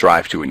motivational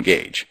drive to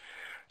engage.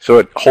 So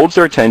it holds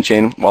their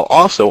attention while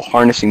also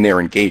harnessing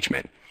their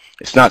engagement.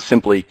 It's not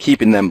simply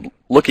keeping them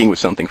looking with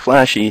something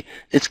flashy,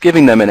 it's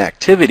giving them an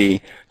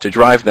activity to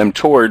drive them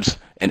towards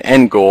an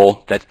end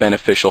goal that's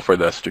beneficial for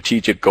the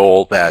strategic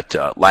goal that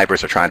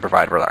libraries are trying to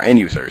provide for our end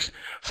users.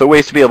 So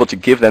ways to be able to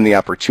give them the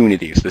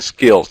opportunities, the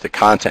skills, the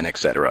content,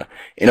 etc.,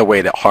 in a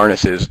way that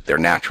harnesses their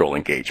natural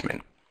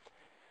engagement.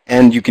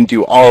 And you can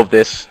do all of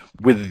this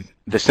with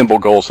the simple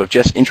goals of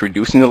just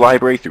introducing the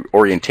library through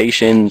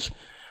orientations.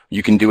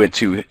 You can do it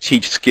to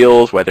teach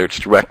skills, whether it's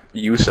direct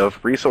use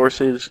of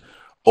resources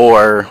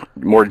or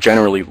more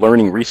generally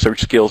learning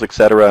research skills,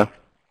 etc.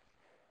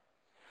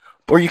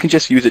 Or you can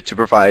just use it to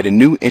provide a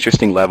new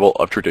interesting level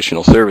of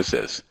traditional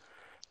services.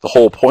 The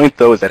whole point,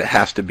 though, is that it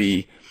has to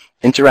be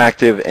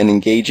interactive and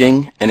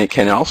engaging, and it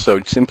can also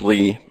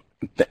simply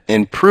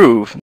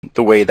improve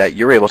the way that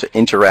you're able to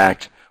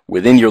interact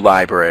within your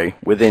library,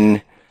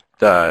 between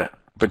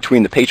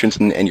the patrons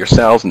and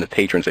yourselves, and the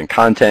patrons and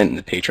content, and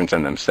the patrons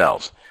and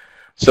themselves.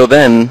 So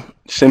then,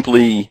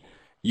 simply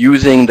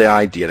using the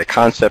idea, the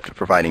concept of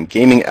providing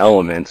gaming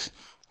elements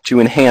to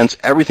enhance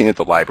everything that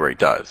the library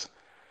does.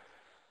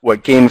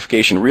 What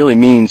gamification really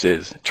means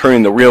is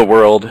turning the real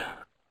world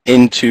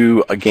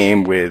into a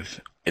game with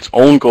its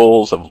own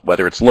goals of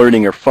whether it's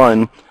learning or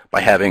fun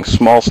by having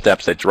small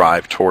steps that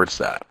drive towards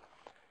that.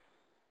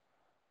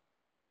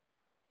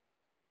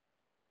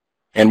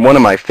 And one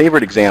of my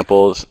favorite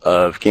examples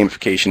of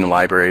gamification in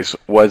libraries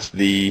was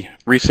the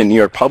recent New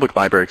York Public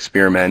Library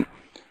experiment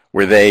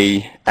where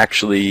they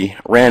actually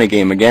ran a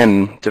game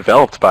again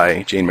developed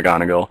by Jane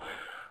McGonigal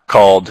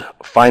called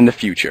Find the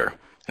Future.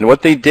 And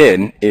what they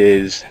did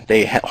is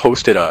they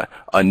hosted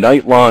a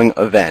night-long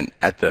event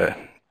at the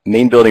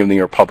main building of the New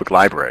York Public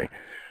Library,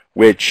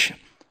 which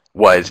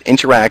was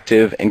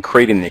interactive and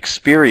created an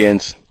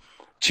experience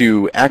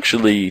to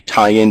actually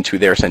tie into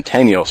their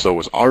centennial, so it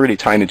was already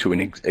tied into an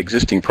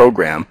existing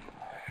program.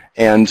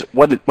 And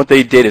what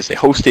they did is they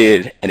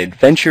hosted an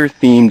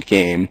adventure-themed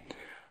game,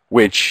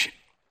 which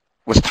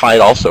was tied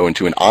also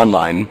into an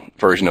online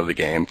version of the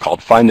game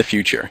called Find the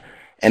Future.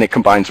 And it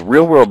combines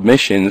real-world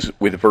missions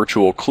with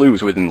virtual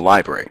clues within the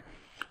library.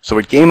 So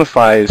it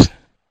gamifies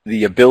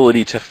the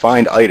ability to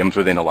find items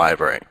within a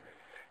library.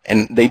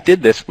 And they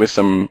did this with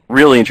some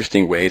really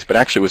interesting ways, but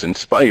actually was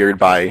inspired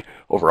by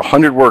over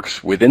 100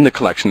 works within the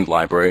collections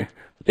library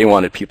that they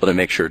wanted people to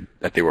make sure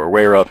that they were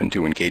aware of and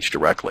to engage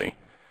directly.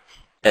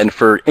 And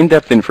for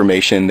in-depth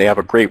information, they have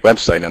a great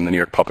website on the New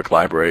York Public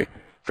Library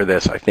for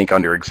this, I think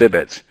under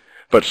exhibits.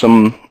 But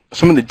some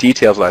of the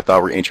details that I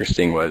thought were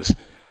interesting was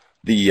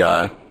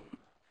the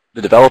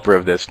developer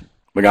of this,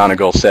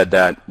 McGonigal, said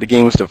that the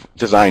game was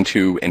designed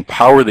to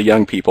empower the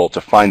young people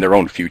to find their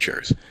own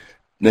futures.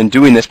 And then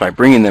doing this by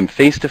bringing them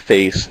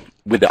face-to-face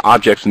with the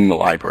objects in the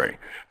library,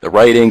 the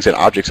writings and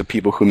objects of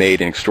people who made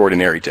an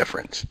extraordinary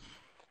difference.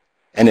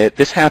 And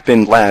this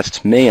happened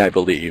last May, I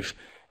believe,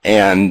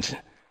 and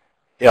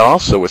it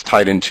also was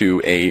tied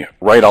into a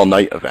Write All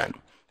Night event.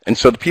 And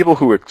so the people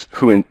who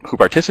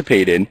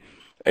participated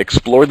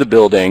explored the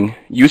building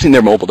using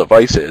their mobile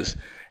devices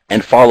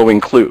and following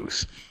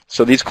clues.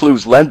 So these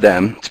clues led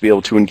them to be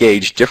able to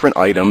engage different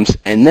items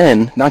and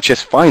then not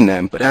just find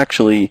them, but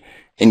actually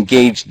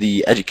engage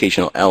the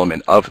educational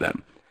element of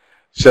them.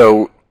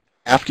 So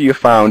after you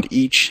found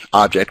each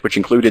object, which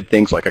included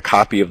things like a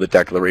copy of the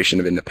Declaration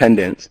of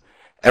Independence,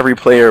 every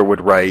player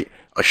would write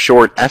a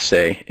short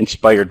essay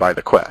inspired by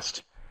the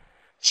quest.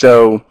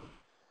 So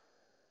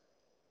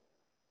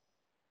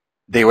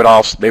they would,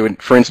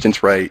 for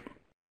instance, write,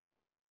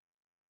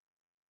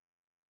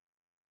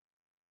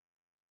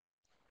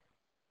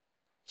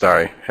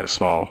 sorry, had a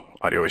small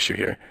audio issue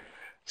here.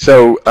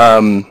 So,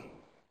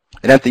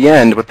 and at the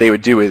end, what they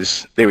would do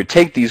is they would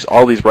take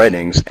all these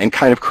writings and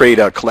kind of create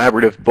a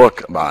collaborative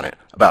book about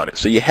it.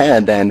 So you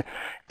had then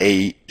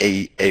a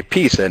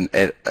piece, an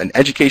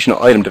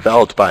educational item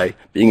developed by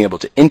being able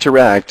to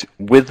interact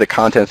with the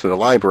contents of the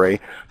library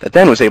that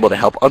then was able to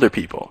help other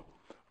people.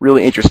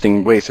 Really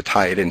interesting ways to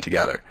tie it in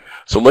together.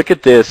 So look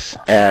at this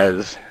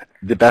as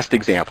the best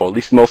example, at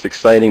least the most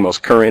exciting,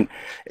 most current.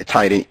 It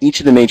tied in each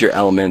of the major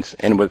elements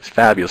and was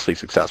fabulously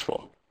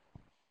successful.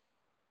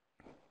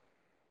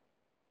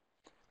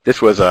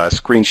 This was a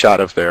screenshot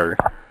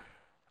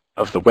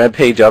of the web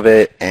page of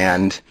it,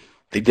 and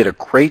they did a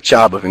great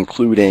job of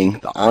including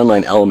the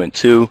online element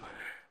too.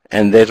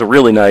 And there's a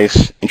really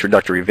nice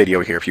introductory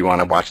video here if you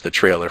want to watch the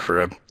trailer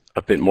for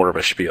a bit more of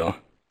a spiel.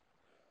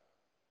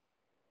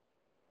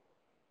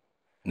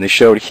 And they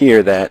showed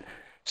here that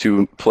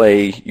to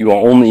play, you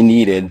only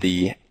needed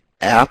the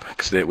app,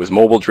 because it was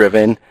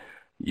mobile-driven,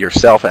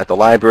 yourself at the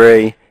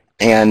library,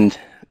 and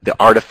the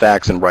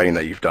artifacts and writing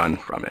that you've done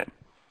from it.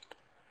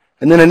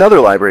 And then another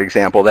library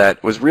example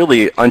that was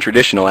really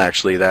untraditional,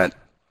 actually, that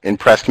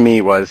impressed me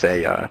was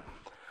a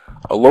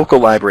local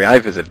library I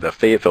visited, the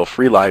Fayetteville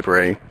Free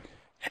Library,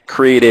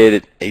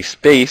 created a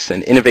space,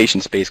 an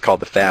innovation space called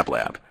the Fab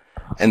Lab.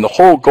 And the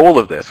whole goal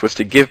of this was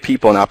to give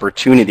people an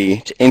opportunity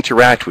to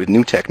interact with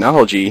new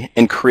technology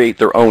and create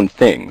their own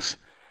things.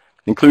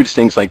 It includes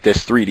things like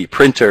this 3D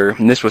printer,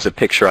 and this was a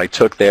picture I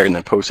took there and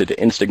then posted to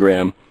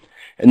Instagram.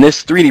 And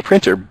this 3D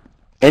printer,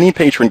 any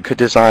patron could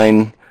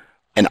design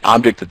an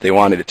object that they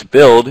wanted it to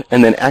build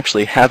and then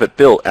actually have it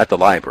built at the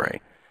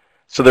library.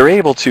 So they're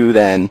able to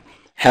then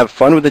have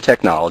fun with the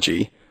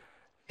technology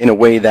in a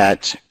way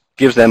that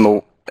gives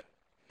them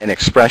an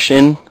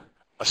expression,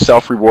 a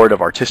self-reward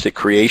of artistic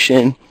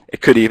creation.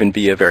 It could even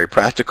be a very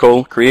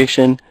practical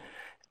creation,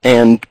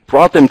 and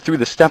brought them through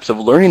the steps of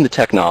learning the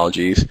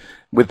technologies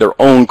with their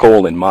own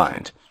goal in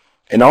mind.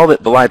 And all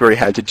that the library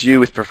had to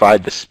do is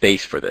provide the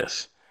space for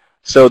this.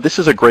 So this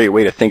is a great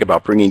way to think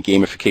about bringing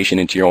gamification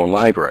into your own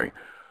library,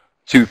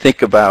 to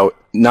think about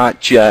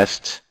not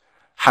just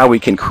how we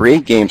can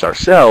create games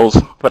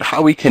ourselves, but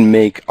how we can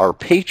make our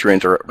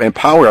patrons or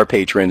empower our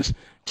patrons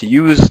to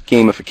use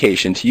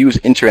gamification, to use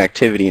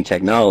interactivity and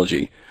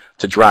technology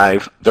to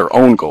drive their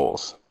own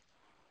goals.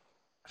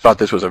 I thought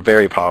this was a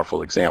very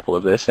powerful example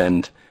of this,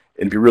 and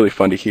it'd be really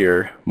fun to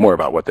hear more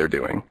about what they're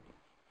doing.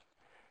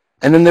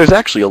 And then there's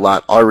actually a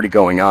lot already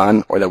going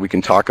on, or that we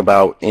can talk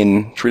about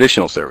in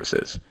traditional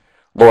services.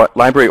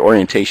 Library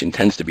orientation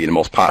tends to be the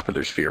most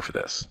popular sphere for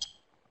this.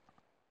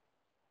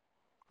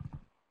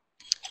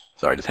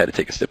 Sorry, I just had to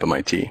take a sip of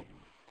my tea.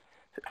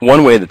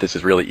 One way that this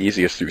is really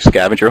easy is through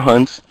scavenger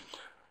hunts,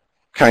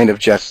 kind of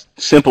just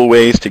simple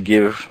ways to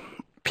give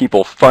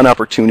people fun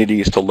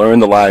opportunities to learn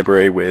the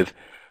library with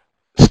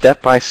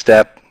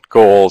step-by-step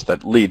goals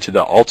that lead to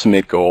the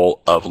ultimate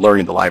goal of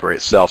learning the library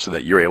itself so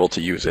that you're able to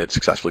use it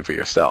successfully for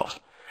yourself.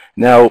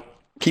 Now,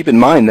 keep in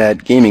mind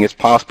that gaming is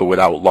possible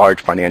without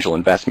large financial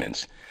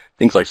investments.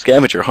 Things like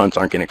scavenger hunts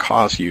aren't going to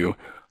cause you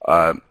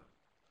a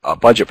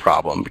budget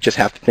problem. You just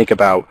have to think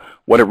about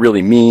what it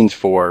really means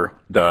for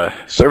the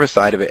service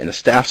side of it and the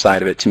staff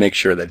side of it to make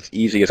sure that it's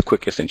easiest,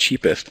 quickest, and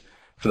cheapest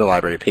for the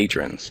library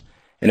patrons.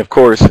 And of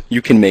course,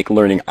 you can make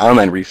learning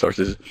online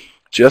resources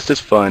just as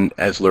fun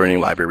as learning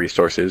library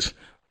resources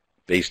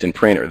based in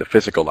print or the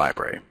physical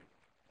library.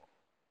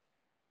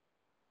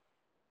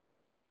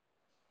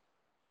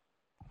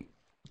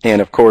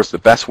 And of course, the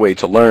best way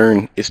to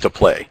learn is to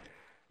play.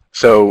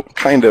 So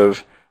kind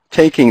of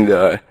taking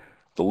the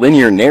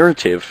linear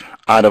narrative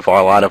out of a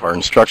lot of our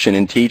instruction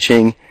and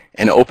teaching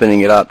and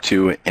opening it up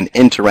to an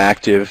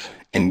interactive,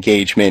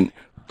 engagement,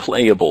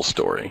 playable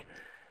story.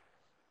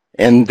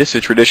 And this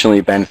has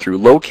traditionally been through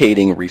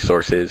locating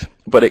resources,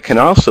 but it can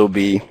also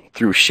be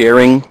through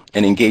sharing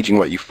and engaging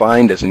what you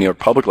find, as the New York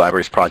Public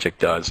Libraries project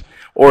does,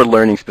 or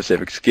learning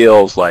specific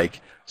skills like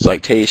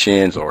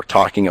citations or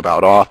talking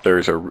about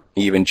authors or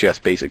even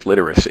just basic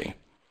literacy.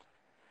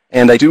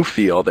 And I do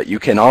feel that you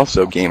can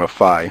also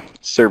gamify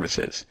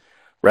services.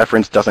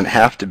 Reference doesn't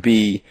have to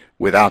be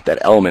without that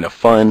element of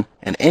fun,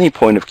 and any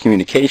point of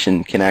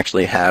communication can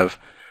actually have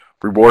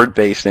reward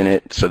based in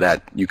it so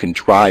that you can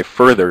drive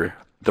further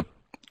the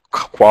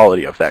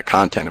quality of that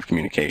content of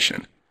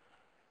communication.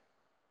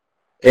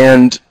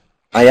 And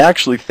I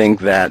actually think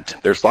that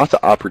there's lots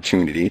of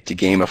opportunity to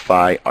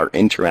gamify our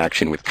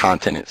interaction with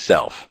content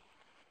itself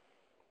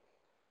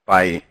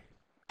by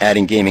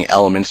adding gaming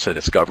elements to the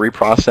discovery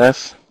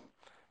process,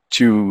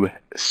 to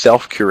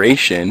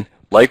self-curation,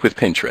 like with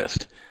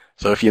Pinterest.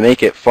 So if you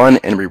make it fun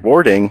and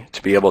rewarding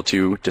to be able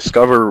to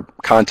discover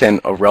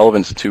content of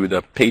relevance to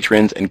the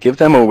patrons and give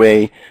them a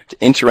way to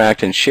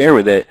interact and share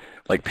with it,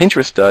 like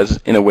Pinterest does,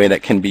 in a way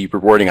that can be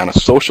rewarding on a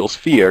social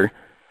sphere,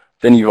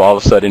 then you've all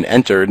of a sudden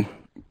entered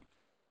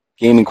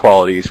gaming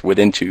qualities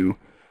into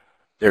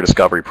their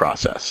discovery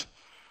process.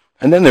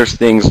 And then there's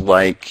things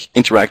like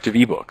interactive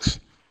ebooks,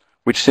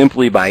 which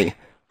simply by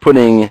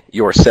putting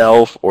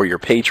yourself or your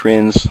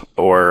patrons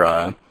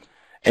or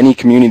any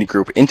community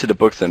group into the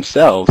books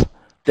themselves,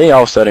 they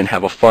all of a sudden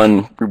have a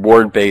fun,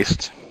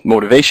 reward-based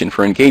motivation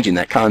for engaging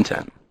that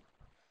content.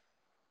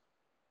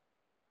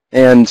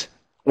 And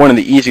one of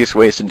the easiest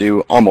ways to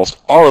do almost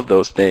all of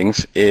those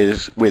things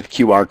is with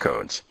QR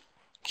codes.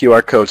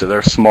 QR codes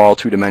are small,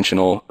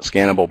 two-dimensional,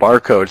 scannable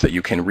barcodes that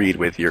you can read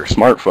with your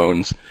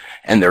smartphones,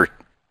 and they're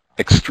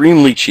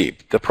extremely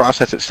cheap. The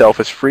process itself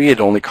is free. It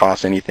only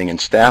costs anything in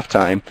staff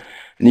time.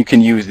 And you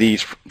can use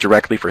these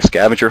directly for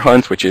scavenger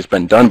hunts, which has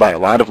been done by a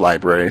lot of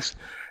libraries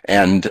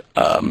and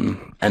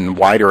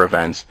wider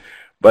events.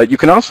 But you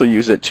can also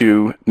use it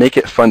to make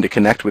it fun to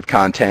connect with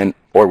content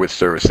or with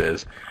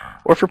services,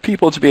 or for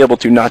people to be able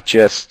to not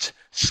just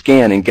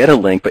scan and get a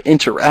link, but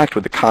interact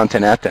with the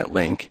content at that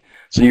link.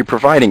 So you're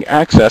providing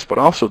access, but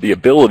also the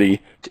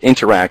ability to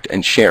interact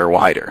and share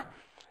wider.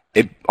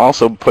 It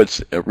also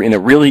puts, in a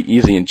really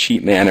easy and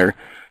cheap manner,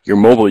 your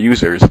mobile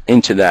users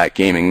into that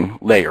gaming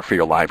layer for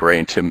your library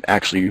and to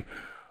actually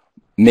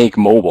make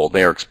mobile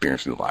their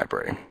experience in the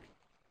library.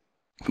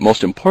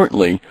 Most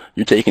importantly,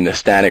 you're taking the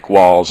static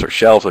walls or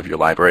shelves of your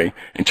library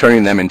and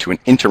turning them into an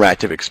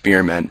interactive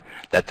experiment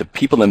that the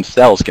people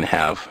themselves can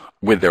have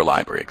with their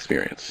library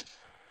experience.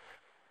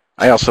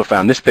 I also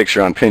found this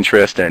picture on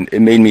Pinterest, and it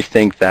made me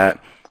think that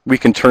we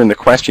can turn the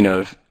question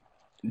of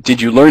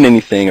did you learn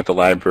anything at the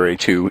library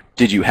to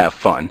did you have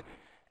fun,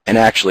 and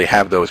actually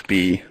have those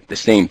be the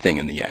same thing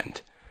in the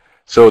end.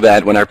 So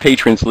that when our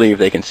patrons leave,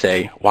 they can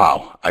say,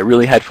 wow, I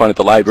really had fun at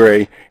the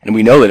library, and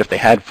we know that if they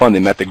had fun, they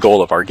met the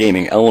goal of our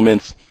gaming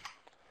elements.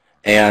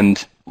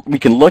 And we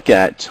can look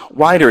at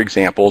wider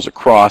examples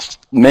across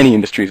many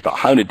industries about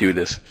how to do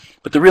this,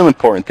 but the real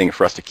important thing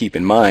for us to keep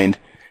in mind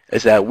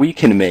is that we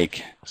can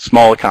make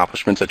small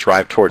accomplishments that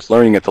drive towards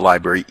learning at the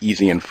library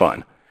easy and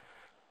fun.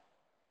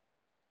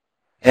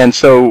 And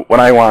so what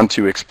I want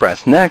to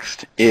express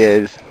next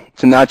is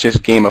to not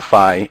just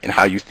gamify in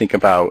how you think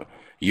about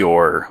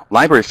your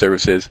library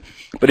services,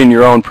 but in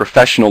your own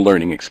professional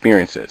learning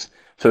experiences.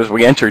 So as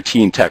we enter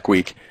Teen Tech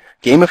Week,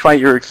 gamify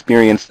your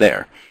experience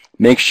there.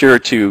 Make sure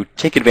to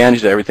take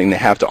advantage of everything they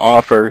have to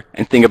offer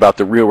and think about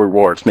the real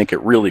rewards. Make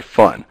it really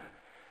fun.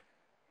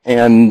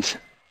 And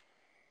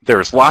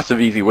there's lots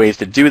of easy ways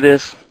to do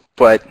this,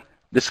 but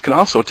this can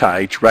also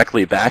tie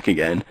directly back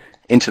again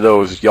into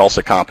those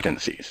YALSA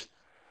competencies.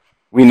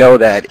 We know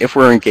that if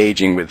we're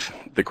engaging with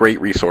the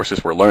great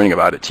resources we're learning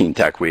about at Teen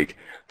Tech Week,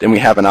 then we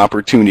have an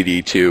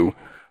opportunity to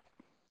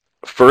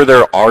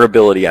further our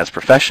ability as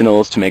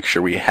professionals to make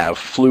sure we have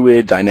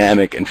fluid,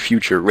 dynamic, and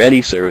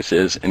future-ready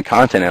services and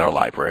content at our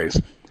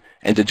libraries.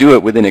 And to do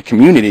it within a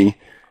community,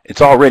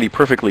 it's already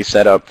perfectly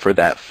set up for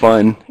that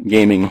fun,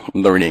 gaming,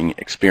 learning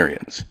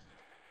experience.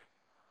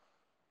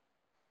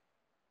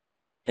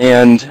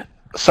 And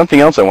something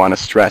else I want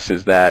to stress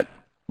is that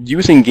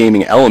using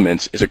gaming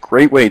elements is a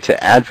great way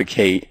to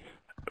advocate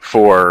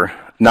for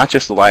not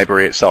just the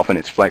library itself and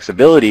its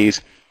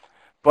flexibilities,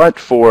 but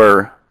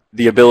for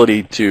the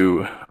ability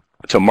to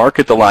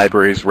market the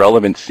library's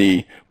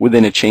relevancy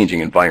within a changing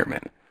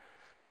environment.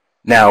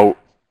 Now,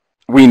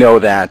 we know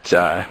that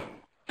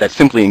that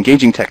simply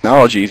engaging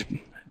technologies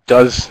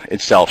does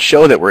itself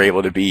show that we're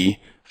able to be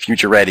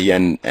future-ready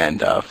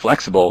and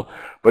flexible,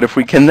 but if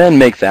we can then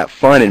make that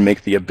fun and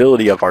make the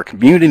ability of our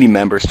community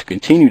members to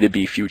continue to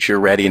be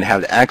future-ready and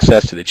have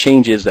access to the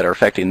changes that are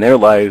affecting their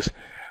lives,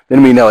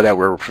 then we know that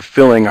we're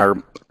fulfilling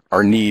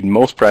our need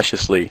most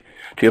preciously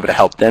to be able to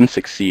help them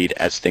succeed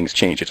as things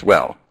change as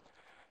well.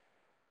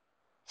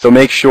 So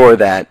make sure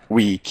that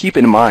we keep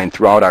in mind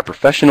throughout our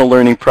professional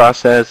learning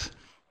process,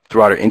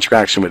 throughout our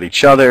interaction with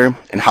each other,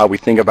 and how we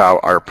think about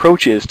our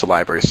approaches to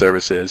library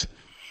services,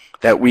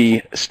 that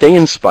we stay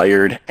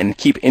inspired and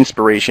keep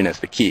inspiration as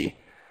the key.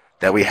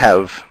 That we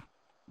have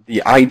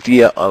the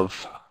idea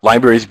of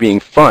libraries being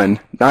fun,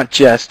 not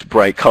just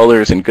bright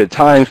colors and good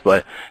times,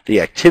 but the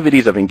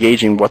activities of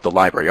engaging what the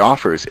library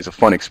offers is a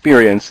fun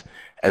experience,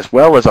 as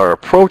well as our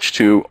approach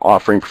to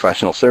offering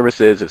professional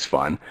services is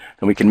fun.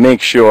 And we can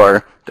make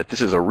sure that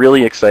this is a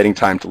really exciting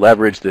time to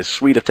leverage this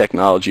suite of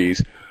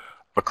technologies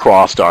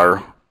across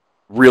our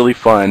really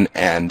fun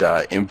and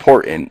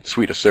important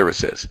suite of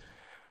services.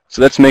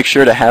 So let's make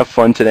sure to have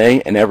fun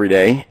today and every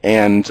day,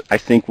 and I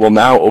think we'll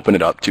now open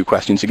it up to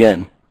questions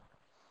again.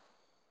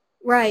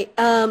 Right.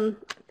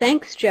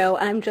 Thanks, Joe.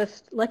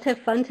 Let's have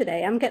fun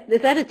today.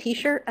 Is that a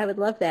t-shirt? I would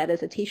love that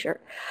as a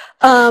t-shirt.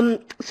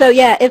 So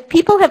yeah, if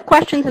people have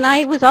questions, and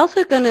I was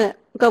also going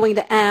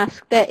to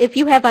ask that if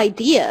you have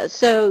ideas,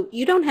 so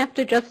you don't have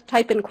to just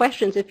type in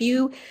questions. If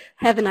you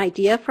have an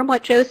idea from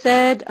what Joe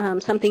said,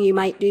 something you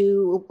might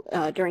do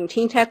during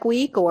Teen Tech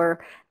Week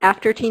or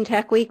after Teen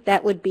Tech Week,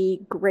 that would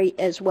be great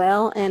as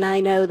well. And I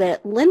know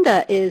that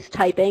Linda is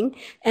typing,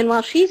 and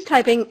while she's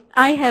typing,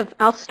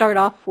 I'll start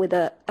off with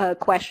a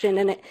question,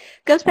 and it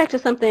goes back to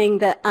something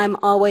that I'm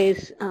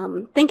always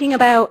thinking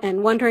about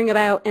and wondering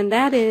about, and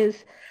that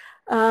is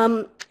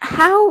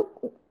how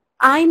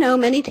I know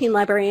many teen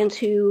librarians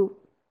who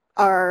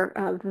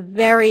are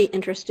very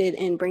interested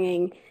in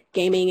bringing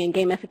gaming and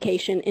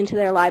gamification into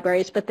their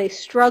libraries, but they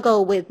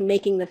struggle with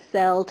making the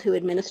sell to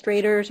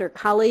administrators or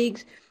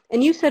colleagues.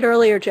 And you said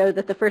earlier, Joe,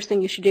 that the first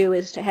thing you should do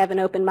is to have an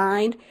open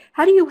mind.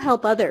 How do you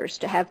help others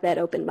to have that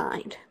open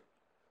mind?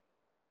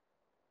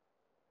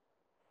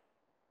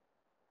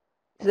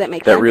 Does that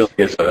make sense? That really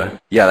is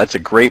that's a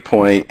great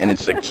point, and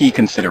it's a key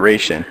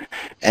consideration.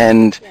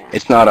 And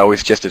it's not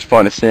always just as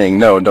fun as saying,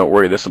 no, don't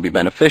worry, this will be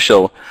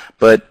beneficial,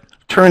 but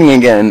turning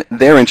again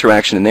their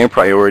interaction and their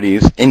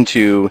priorities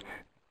into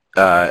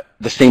the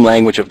same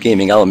language of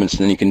gaming elements,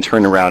 and then you can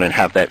turn around and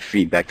have that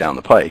feedback down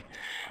the pike.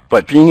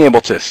 But being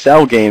able to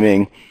sell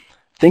gaming,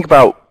 think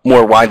about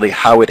more widely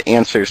how it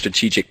answers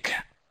strategic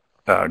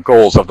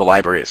goals of the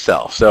library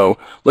itself. So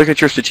look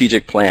at your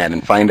strategic plan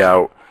and find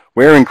out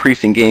where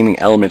increasing gaming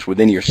elements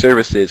within your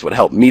services would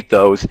help meet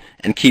those,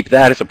 and keep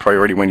that as a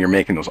priority when you're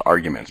making those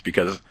arguments,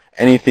 because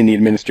anything the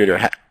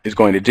administrator is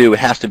going to do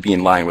has to be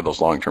in line with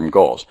those long-term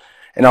goals.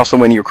 And also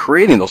when you're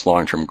creating those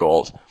long-term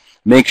goals,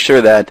 make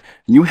sure that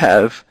you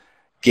have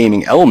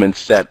gaming elements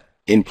set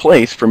in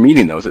place for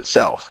meeting those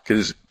itself,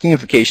 because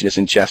gamification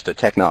isn't just a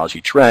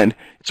technology trend,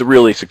 it's a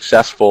really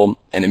successful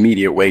and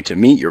immediate way to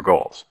meet your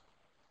goals.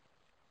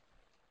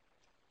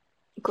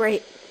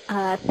 Great.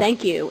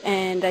 Thank you.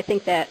 And I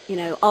think that,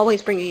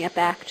 always bringing it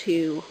back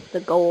to the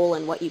goal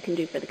and what you can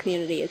do for the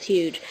community is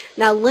huge.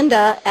 Now,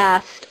 Linda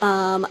asked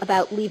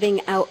about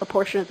leaving out a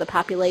portion of the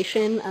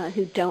population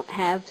who don't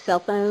have cell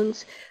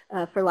phones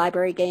for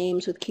library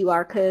games with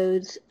QR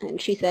codes.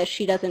 And she says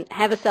she doesn't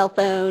have a cell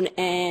phone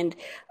and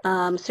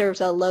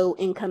serves a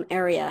low-income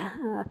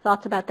area.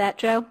 Thoughts about that,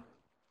 Joe?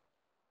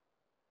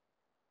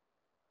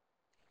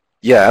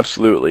 Yeah,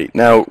 absolutely.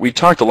 Now, we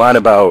talked a lot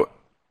about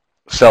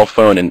cell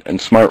phone and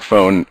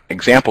smartphone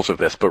examples of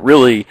this, but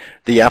really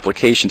the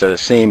applications are the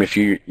same if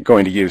you're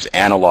going to use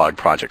analog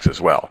projects as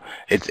well.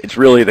 It's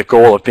really the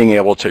goal of being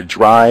able to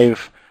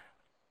drive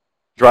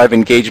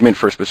engagement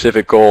for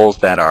specific goals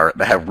that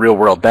have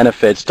real-world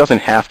benefits. It doesn't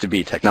have to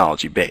be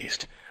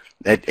technology-based.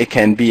 It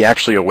can be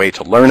actually a way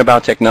to learn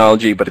about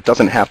technology, but it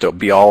doesn't have to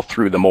be all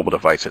through the mobile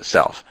device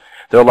itself.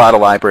 There are a lot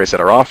of libraries that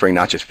are offering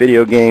not just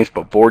video games,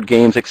 but board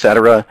games,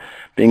 etc.,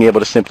 being able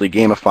to simply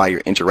gamify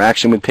your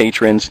interaction with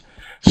patrons.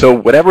 So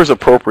whatever is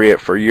appropriate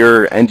for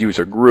your end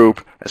user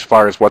group as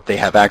far as what they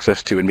have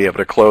access to and be able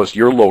to close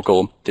your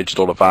local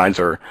digital divides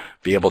or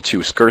be able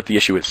to skirt the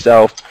issue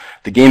itself,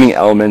 the gaming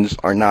elements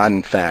are not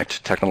in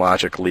fact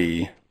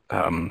technologically,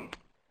 they're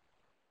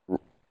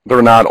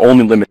not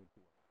only limited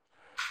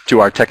to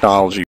our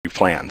technology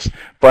plans,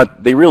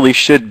 but they really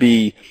should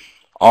be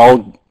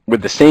all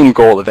with the same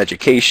goal of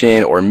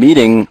education or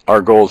meeting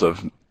our goals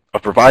of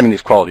providing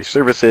these quality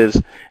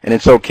services, and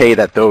it's okay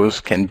that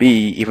those can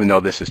be, even though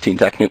this is Teen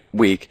Tech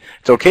Week,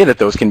 it's okay that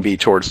those can be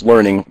towards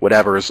learning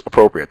whatever is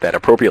appropriate. That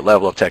appropriate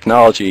level of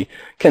technology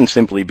can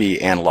simply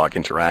be analog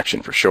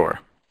interaction for sure.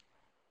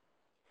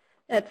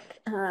 That's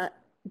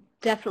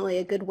definitely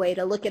a good way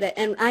to look at it.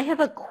 And I have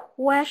a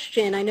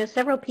question. I know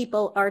several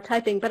people are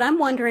typing, but I'm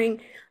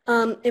wondering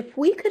if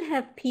we could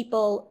have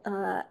people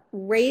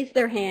raise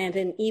their hand,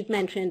 and Eve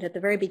mentioned at the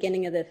very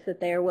beginning of this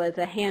that there was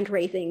a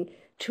hand-raising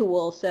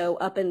tool. So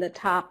up in the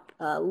top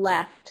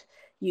left,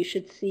 you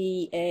should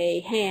see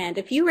a hand.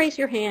 If you raise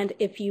your hand,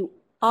 if you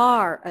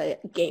are a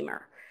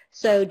gamer.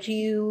 So do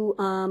you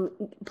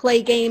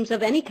play games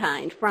of any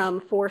kind,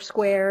 from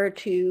Foursquare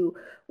to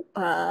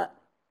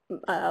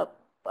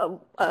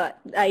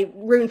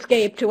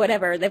RuneScape to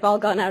whatever? They've all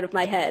gone out of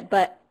my head.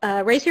 But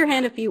raise your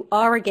hand if you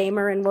are a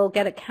gamer, and we'll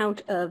get a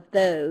count of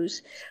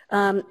those.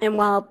 And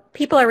while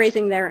people are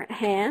raising their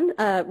hand,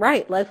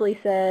 right, Leslie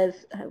says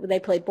they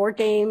play board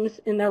games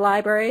in their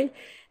library.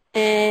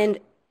 And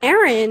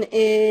Erin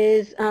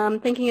is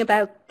thinking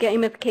about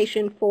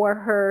gamification for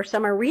her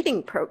summer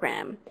reading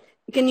program.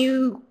 Can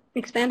you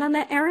expand on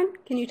that, Erin?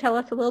 Can you tell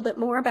us a little bit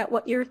more about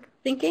what you're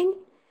thinking?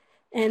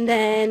 And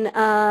then,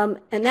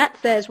 and that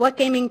says, what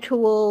gaming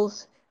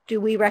tools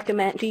do you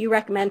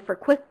recommend for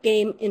quick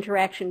game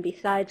interaction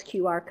besides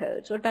QR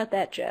codes? What about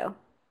that, Joe?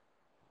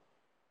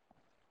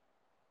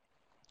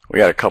 We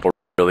got a couple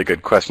really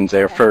good questions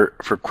there. Okay.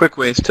 For quick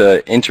ways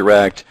to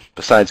interact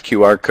besides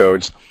QR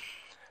codes.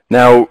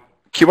 Now,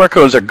 QR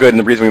codes are good, and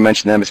the reason we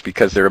mention them is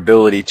because their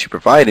ability to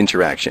provide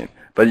interaction.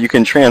 But you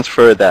can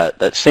transfer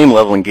that same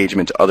level of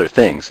engagement to other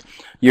things.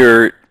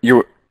 Your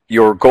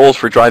goals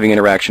for driving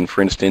interaction,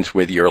 for instance,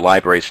 with your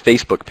library's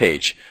Facebook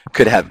page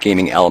could have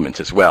gaming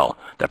elements as well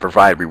that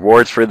provide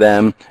rewards for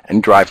them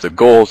and drive the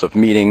goals of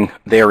meeting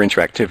their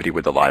interactivity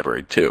with the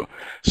library too.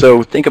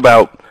 So think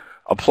about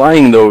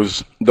applying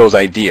those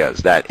ideas,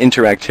 that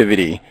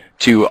interactivity,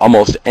 to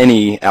almost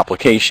any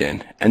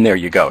application, and there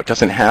you go. It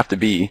doesn't have to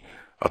be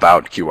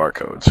about QR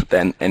codes,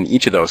 and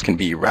each of those can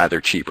be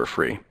rather cheap or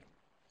free.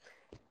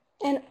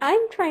 And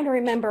I'm trying to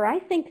remember, I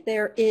think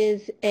there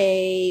is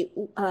a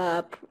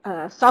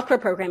software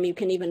program you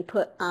can even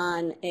put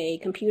on a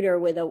computer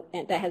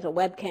that has a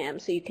webcam,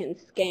 so you can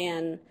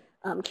scan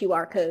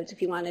QR codes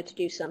if you wanted to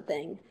do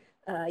something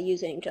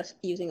using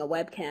a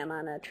webcam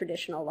on a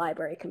traditional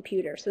library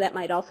computer. So that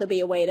might also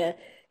be a way to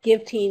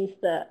give teens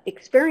the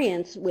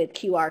experience with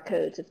QR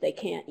codes if they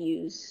can't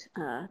use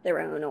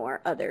their own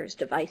or others'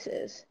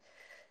 devices.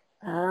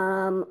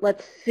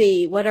 Let's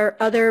see, what are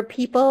other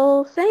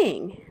people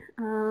saying?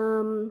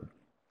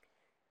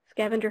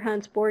 Scavenger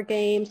hunts, board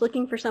games,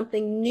 looking for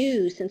something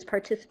new since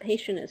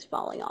participation is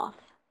falling off.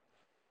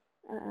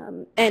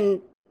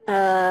 And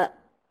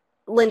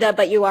Linda,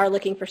 but you are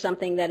looking for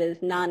something that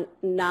is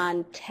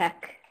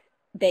non-tech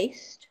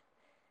based.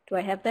 Do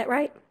I have that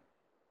right?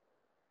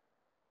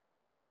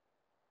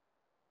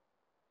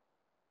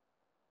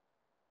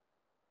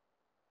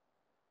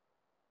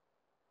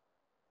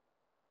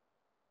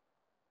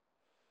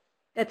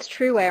 That's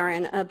true,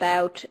 Erin,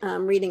 about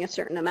reading a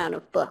certain amount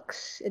of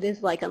books. It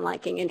is like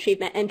unlocking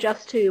achievement. And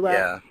just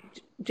to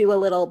do a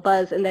little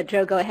buzz, and that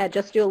Joe, go ahead,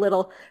 just do a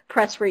little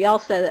press for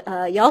YALSA.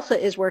 YALSA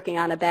is working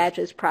on a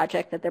badges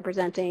project that they're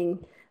presenting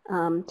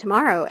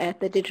tomorrow at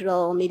the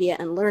Digital Media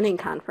and Learning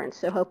Conference.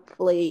 So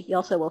hopefully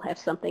YALSA will have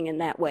something in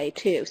that way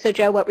too. So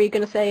Joe, what were you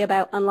going to say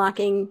about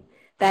unlocking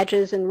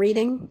badges and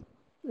reading?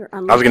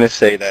 I was going to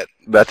say that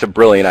that's a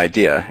brilliant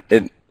idea.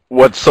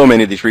 what so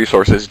many of these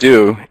resources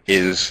do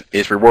is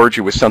reward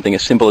you with something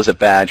as simple as a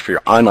badge for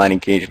your online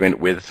engagement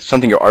with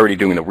something you're already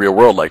doing in the real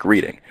world, like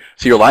reading.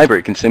 So your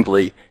library can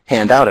simply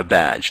hand out a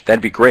badge.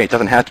 That'd be great. It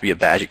doesn't have to be a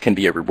badge. It can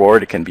be a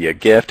reward, it can be a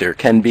gift, or it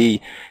can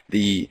be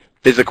the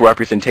physical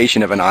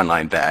representation of an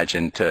online badge,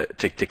 and to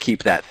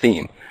keep that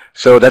theme.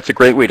 So that's a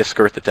great way to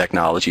skirt the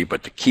technology,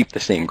 but to keep the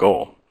same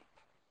goal.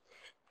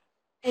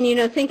 And you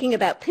know, thinking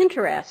about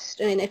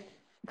Pinterest, I mean, if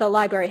the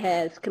library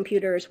has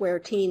computers where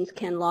teens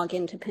can log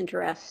into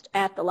Pinterest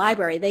at the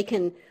library, they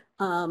can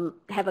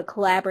have a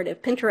collaborative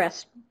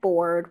Pinterest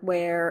board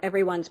where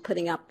everyone's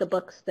putting up the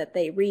books that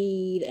they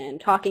read and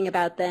talking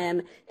about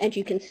them, and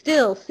you can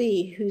still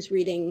see who's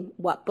reading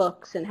what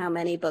books and how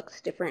many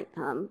books different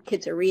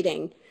kids are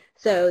reading.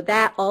 So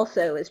that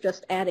also is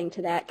just adding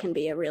to that, can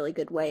be a really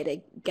good way to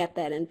get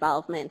that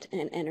involvement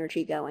and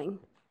energy going.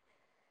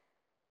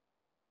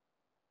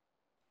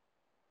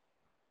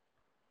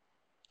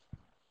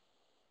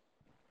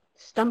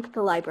 Stump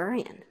the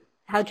librarian.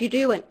 How'd you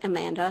do it,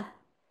 Amanda?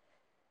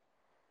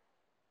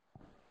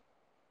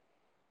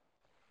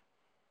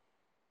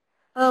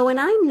 Oh, and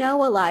I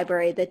know a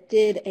library that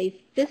did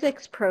a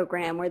physics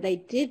program where they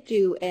did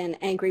do an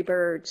Angry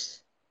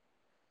Birds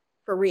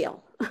for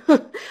real.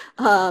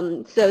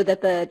 So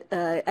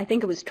that I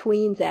think it was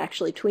tweens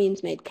actually.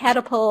 Tweens made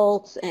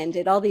catapults and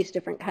did all these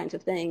different kinds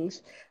of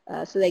things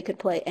so they could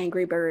play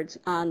Angry Birds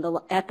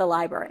at the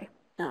library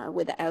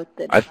without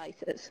the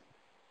devices.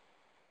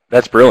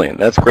 That's brilliant.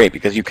 That's great,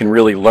 because you can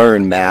really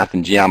learn math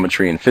and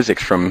geometry and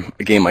physics from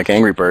a game like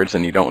Angry Birds,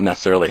 and you don't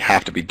necessarily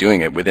have to be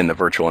doing it within the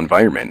virtual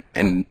environment.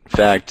 In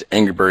fact,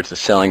 Angry Birds is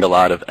selling a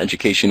lot of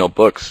educational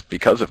books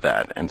because of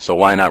that, and so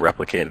why not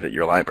replicate it at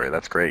your library?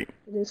 That's great.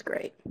 It is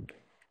great.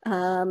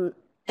 And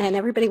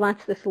everybody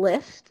wants this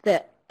list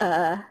that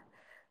I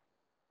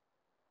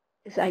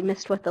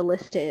missed what the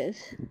list is.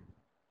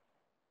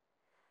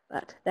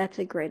 But that's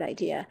a great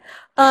idea.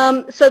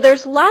 So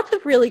there's lots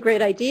of really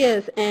great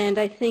ideas, and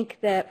I think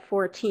that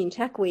for Teen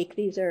Tech Week,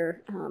 these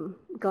are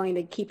going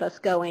to keep us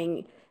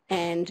going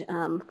and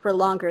for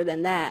longer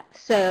than that.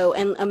 So,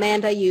 and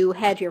Amanda, you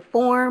had your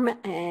form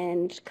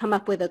and come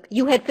up with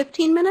you had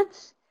 15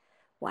 minutes?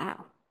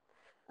 Wow.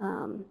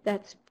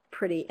 That's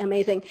pretty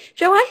amazing.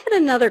 Joe, I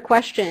had another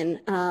question,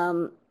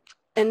 and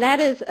that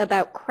is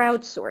about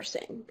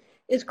crowdsourcing.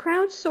 Is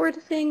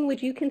crowdsourcing,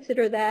 would you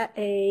consider that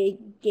a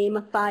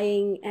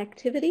gamifying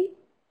activity?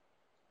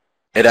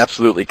 It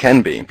absolutely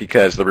can be,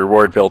 because the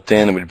reward built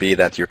in would be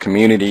that your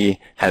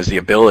community has the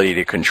ability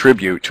to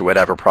contribute to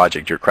whatever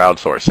project you're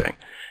crowdsourcing.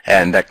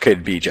 And that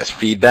could be just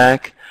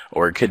feedback,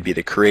 or it could be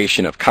the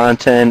creation of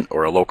content,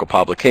 or a local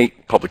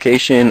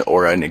publication,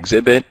 or an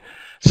exhibit.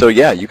 So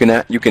yeah, you can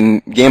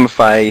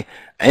gamify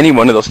any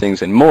one of those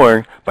things and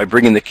more by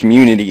bringing the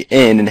community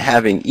in and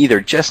having either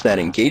just that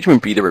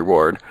engagement be the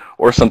reward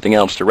or something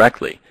else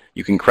directly.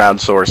 You can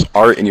crowdsource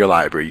art in your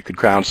library. You could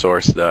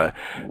crowdsource the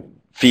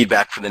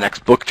feedback for the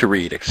next book to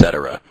read,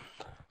 etc.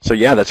 So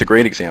yeah, that's a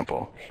great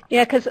example.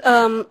 Yeah, because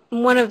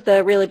one of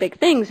the really big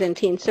things in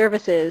teen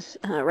services,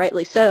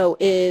 rightly so,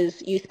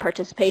 is youth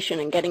participation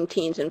and getting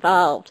teens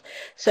involved.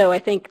 So I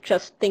think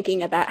just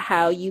thinking about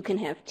how you can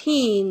have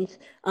teens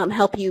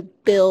help you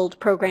build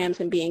programs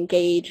and be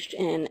engaged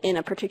in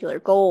a particular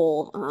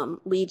goal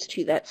leads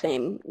to that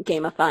same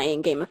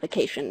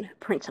gamification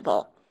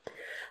principle.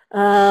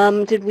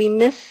 Did we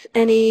miss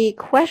any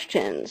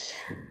questions?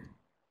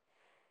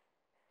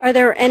 Are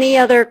there any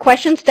other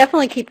questions?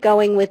 Definitely keep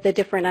going with the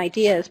different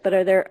ideas, but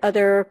are there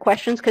other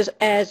questions? Because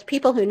as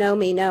people who know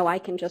me know, I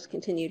can just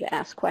continue to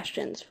ask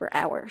questions for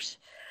hours.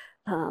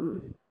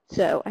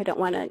 So I don't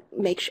want to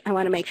I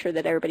want to make sure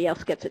that everybody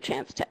else gets a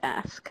chance to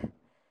ask.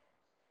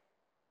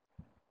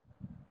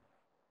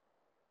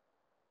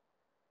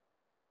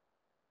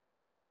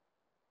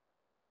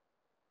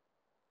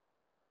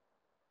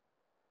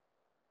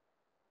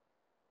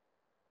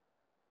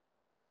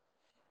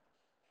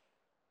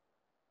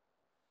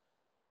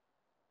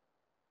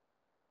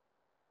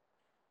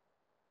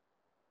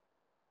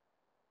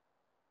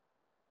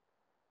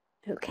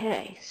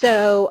 Okay,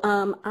 so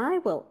I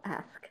will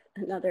ask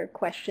another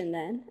question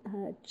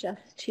then,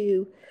 just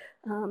to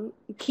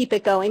keep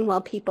it going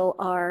while people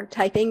are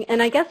typing.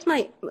 And I guess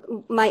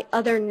my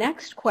other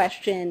next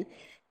question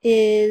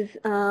is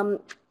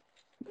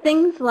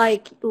things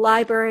like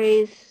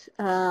libraries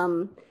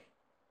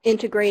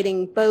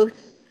integrating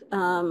both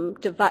I'm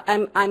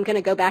going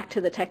to go back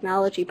to the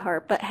technology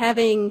part, but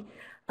having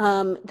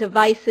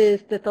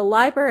devices that the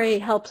library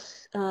helps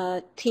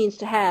teens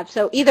to have.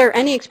 So either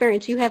any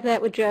experience you have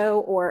that with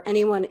Joe or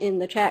anyone in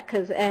the chat,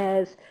 because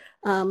as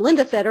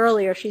Linda said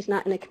earlier, she's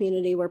not in a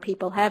community where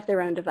people have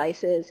their own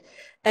devices.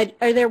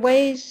 Are there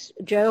ways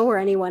Joe or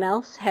anyone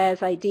else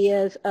has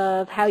ideas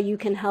of how you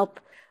can help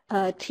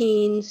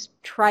teens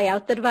try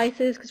out the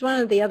devices? Because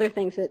one of the other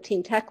things that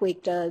Teen Tech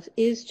Week does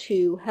is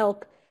to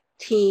help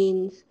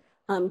teens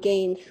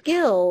gain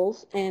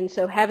skills, and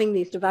so having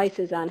these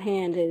devices on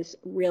hand is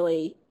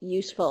really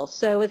useful.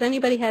 So has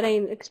anybody had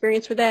any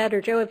experience with that? Or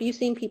Joe, have you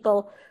seen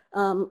people,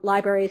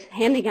 libraries,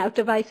 handing out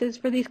devices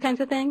for these kinds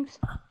of things?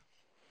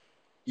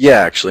 Yeah,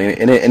 actually,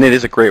 and it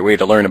is a great way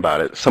to learn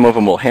about it. Some of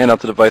them will hand out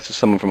the devices,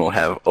 some of them will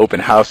have open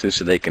houses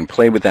so they can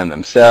play with them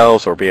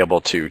themselves or be able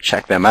to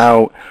check them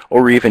out,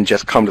 or even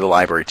just come to the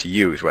library to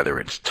use, whether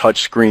it's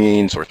touch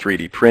screens or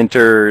 3D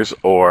printers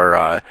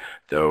or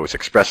those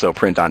espresso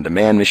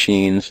print-on-demand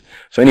machines.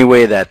 So any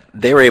way that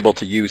they're able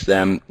to use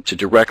them to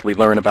directly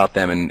learn about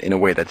them in a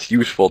way that's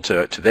useful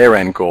to their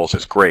end goals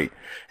is great.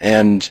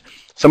 And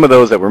some of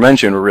those that were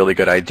mentioned were really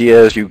good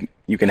ideas.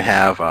 You can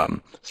have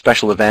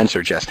special events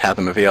or just have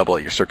them available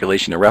at your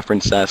circulation and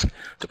reference desk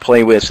to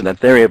play with so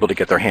that they're able to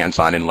get their hands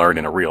on and learn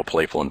in a real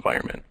playful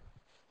environment.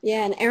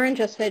 Yeah, and Erin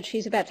just said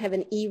she's about to have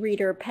an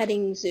e-reader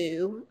petting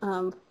zoo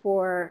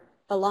for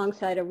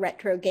alongside a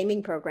retro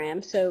gaming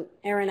program. So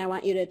Erin, I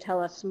want you to tell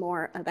us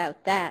more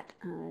about that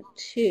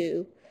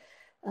too.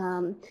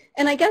 And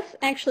I guess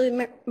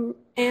actually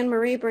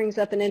Anne-Marie brings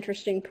up an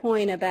interesting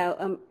point about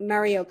a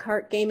Mario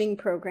Kart gaming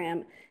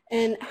program.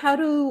 And how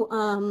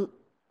do,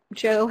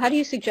 Joe, how do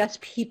you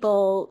suggest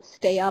people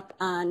stay up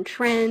on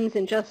trends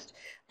and just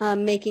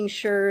making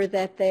sure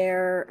that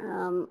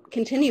they're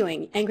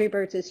continuing? Angry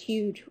Birds is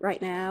huge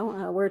right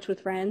now. Words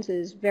with Friends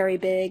is very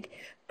big.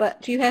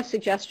 But do you have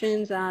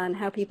suggestions on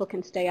how people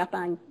can stay up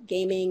on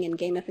gaming and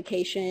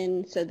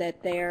gamification so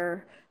that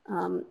they're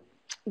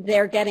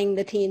getting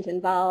the teens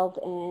involved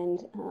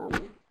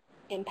and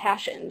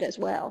impassioned as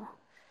well?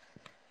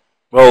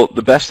 Well,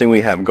 the best thing we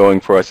have going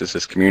for us is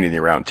this community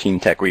around Teen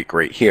Tech Week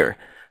right here.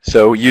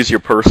 So use your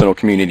personal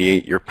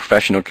community, your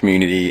professional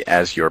community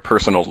as your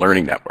personal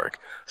learning network.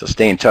 So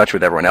stay in touch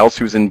with everyone else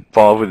who's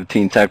involved with the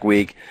Teen Tech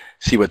Week,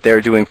 see what they're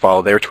doing,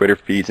 follow their Twitter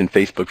feeds and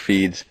Facebook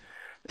feeds,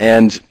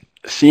 and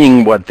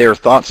seeing what their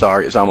thoughts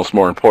are is almost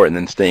more important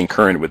than staying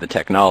current with the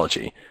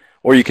technology.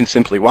 Or you can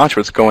simply watch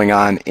what's going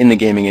on in the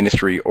gaming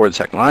industry or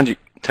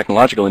the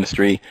technological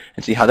industry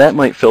and see how that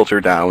might filter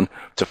down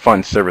to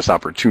fund service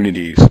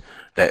opportunities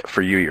that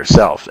for you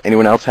yourself.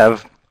 Anyone else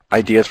have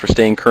ideas for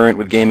staying current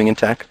with gaming and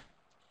tech?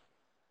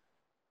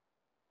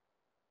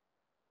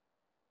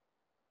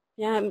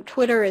 Yeah,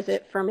 Twitter is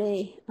it for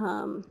me.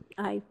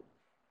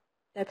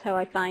 That's how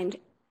I find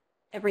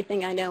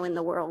everything I know in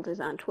the world is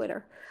on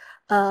Twitter.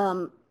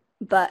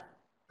 But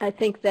I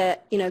think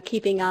that,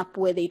 keeping up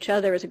with each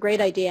other is a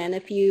great idea. And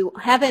if you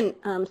haven't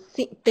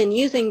been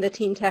using the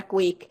Teen Tech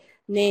Week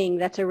Ning,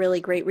 that's a really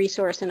great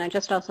resource. And I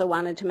just also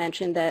wanted to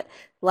mention that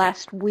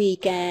last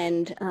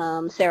weekend,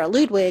 Sarah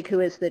Ludwig, who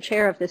is the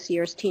chair of this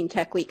year's Teen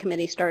Tech Week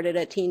committee, started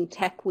a Teen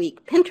Tech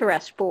Week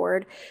Pinterest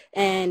board.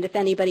 And if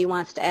anybody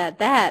wants to add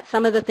that,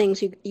 some of the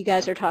things you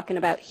guys are talking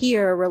about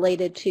here are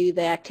related to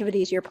the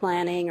activities you're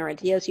planning or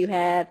ideas you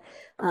have,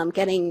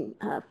 getting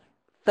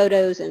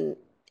photos and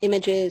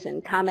images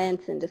and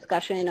comments and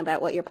discussion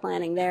about what you're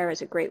planning there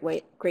is a great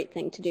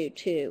thing to do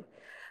too.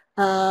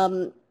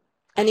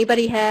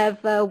 Anybody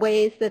have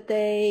ways that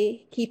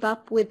they keep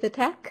up with the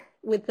tech,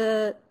 with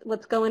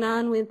what's going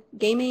on with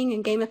gaming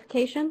and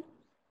gamification?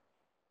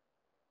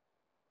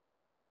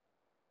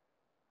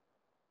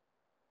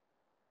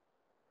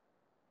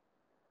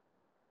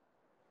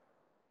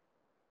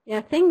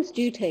 Yeah, things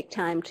do take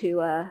time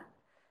to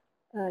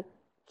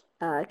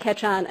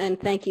catch on,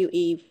 and thank you,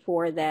 Eve,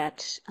 for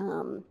that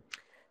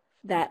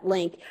that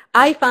link.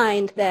 I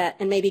find that,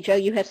 and maybe Joe,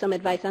 you have some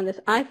advice on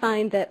this, I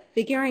find that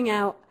figuring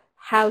out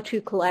how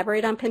to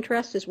collaborate on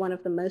Pinterest is one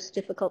of the most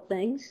difficult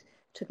things.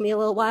 It took me a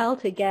little while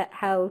to get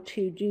how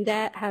to do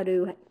that, how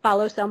to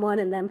follow someone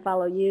and then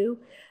follow you.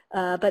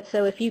 But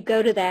so if you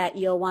go to that,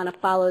 you'll want to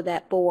follow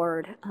that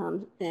board,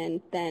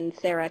 and then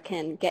Sarah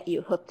can get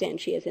you hooked in.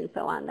 She has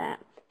info on that.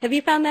 Have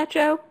you found that,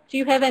 Joe? Do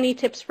you have any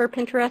tips for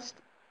Pinterest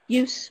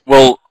use?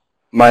 Well,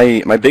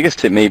 my biggest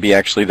tip may be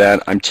actually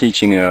that I'm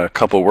teaching a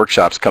couple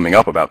workshops coming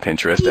up about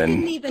Pinterest. You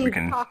didn't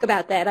even talk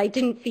about that. I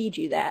didn't feed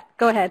you that.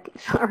 Go ahead.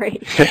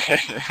 Sorry.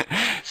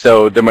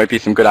 So there might be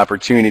some good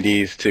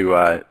opportunities to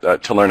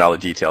learn all the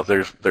details.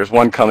 There's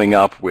one coming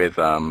up with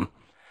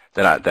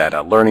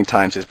that Learning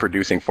Times is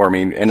producing for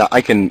me, and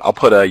I'll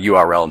put a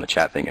URL in the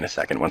chat thing in a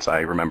second once I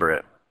remember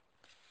it.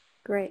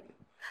 Great.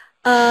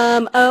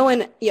 Oh,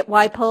 and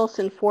YPulse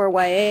and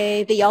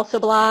 4YA. The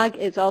YALSA blog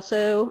is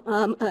also,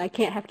 I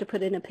can't have to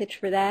put in a pitch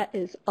for that,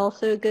 is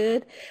also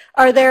good.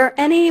 Are there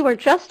any, we're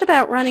just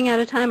about running out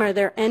of time, are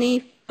there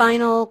any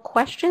final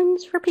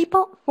questions for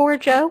people, for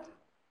Joe?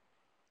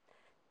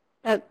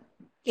 About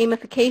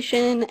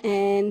gamification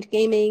and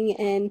gaming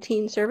and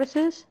teen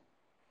services?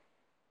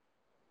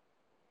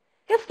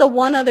 I guess the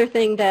one other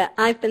thing that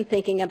I've been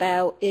thinking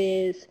about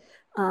is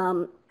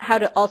how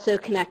to also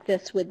connect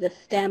this with the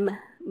STEM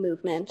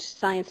movement,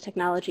 science,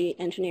 technology,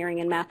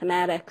 engineering, and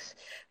mathematics,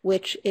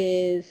 which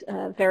is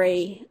a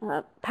very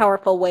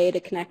powerful way to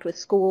connect with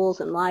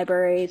schools and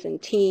libraries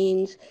and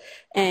teens.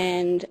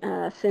 And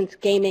since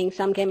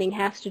some gaming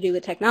has to do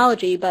with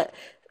technology, but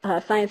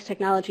science,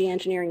 technology,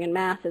 engineering, and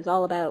math is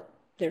all about,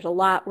 there's a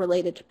lot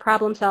related to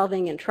problem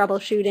solving and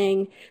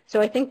troubleshooting.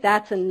 So I think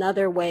that's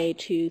another way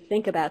to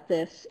think about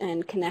this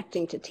and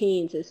connecting to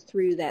teens is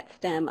through that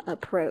STEM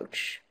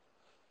approach.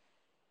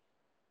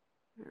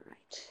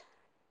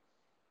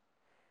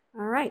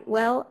 All right.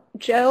 Well,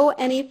 Joe,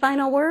 any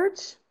final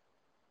words?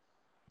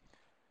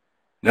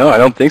 No, I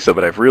don't think so,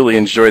 but I've really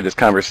enjoyed this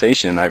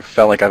conversation. I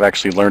felt like I've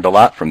actually learned a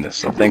lot from this,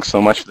 so thanks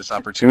so much for this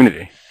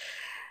opportunity.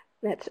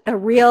 That's a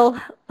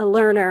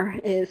learner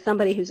is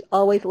somebody who's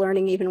always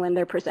learning even when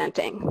they're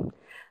presenting.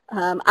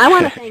 I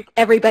want to thank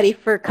everybody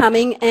for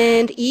coming.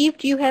 And Eve,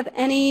 do you have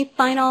any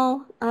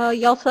final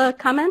YALSA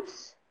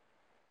comments?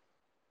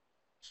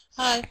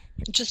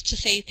 Just to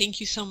say thank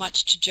you so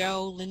much to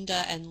Joe,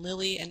 Linda, and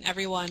Lily, and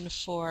everyone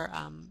for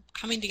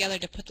coming together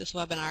to put this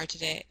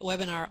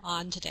webinar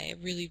on today.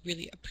 Really,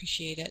 really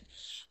appreciate it.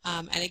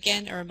 And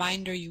again, a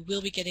reminder, you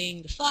will be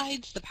getting the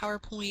slides, the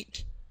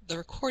PowerPoint, the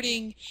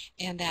recording,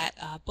 and that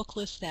book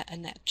list that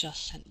Annette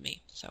just sent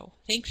me. So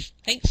thanks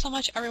so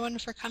much, everyone,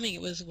 for coming.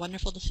 It was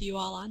wonderful to see you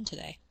all on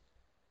today.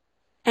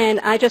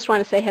 And I just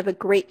want to say have a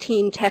great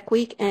Teen Tech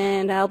Week,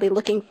 and I'll be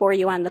looking for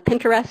you on the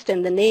Pinterest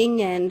and the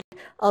Ning and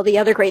all the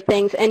other great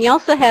things. And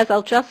YALSA has,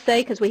 I'll just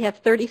say, because we have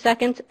 30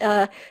 seconds,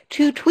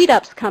 2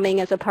 tweet-ups coming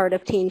as a part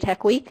of Teen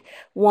Tech Week.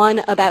 One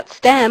about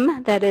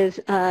STEM, that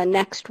is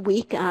next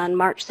week on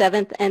March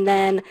 7th, and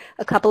then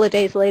a couple of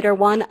days later,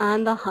 one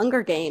on the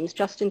Hunger Games,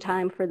 just in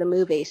time for the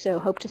movie. So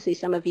hope to see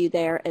some of you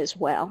there as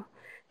well.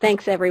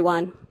 Thanks,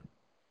 everyone.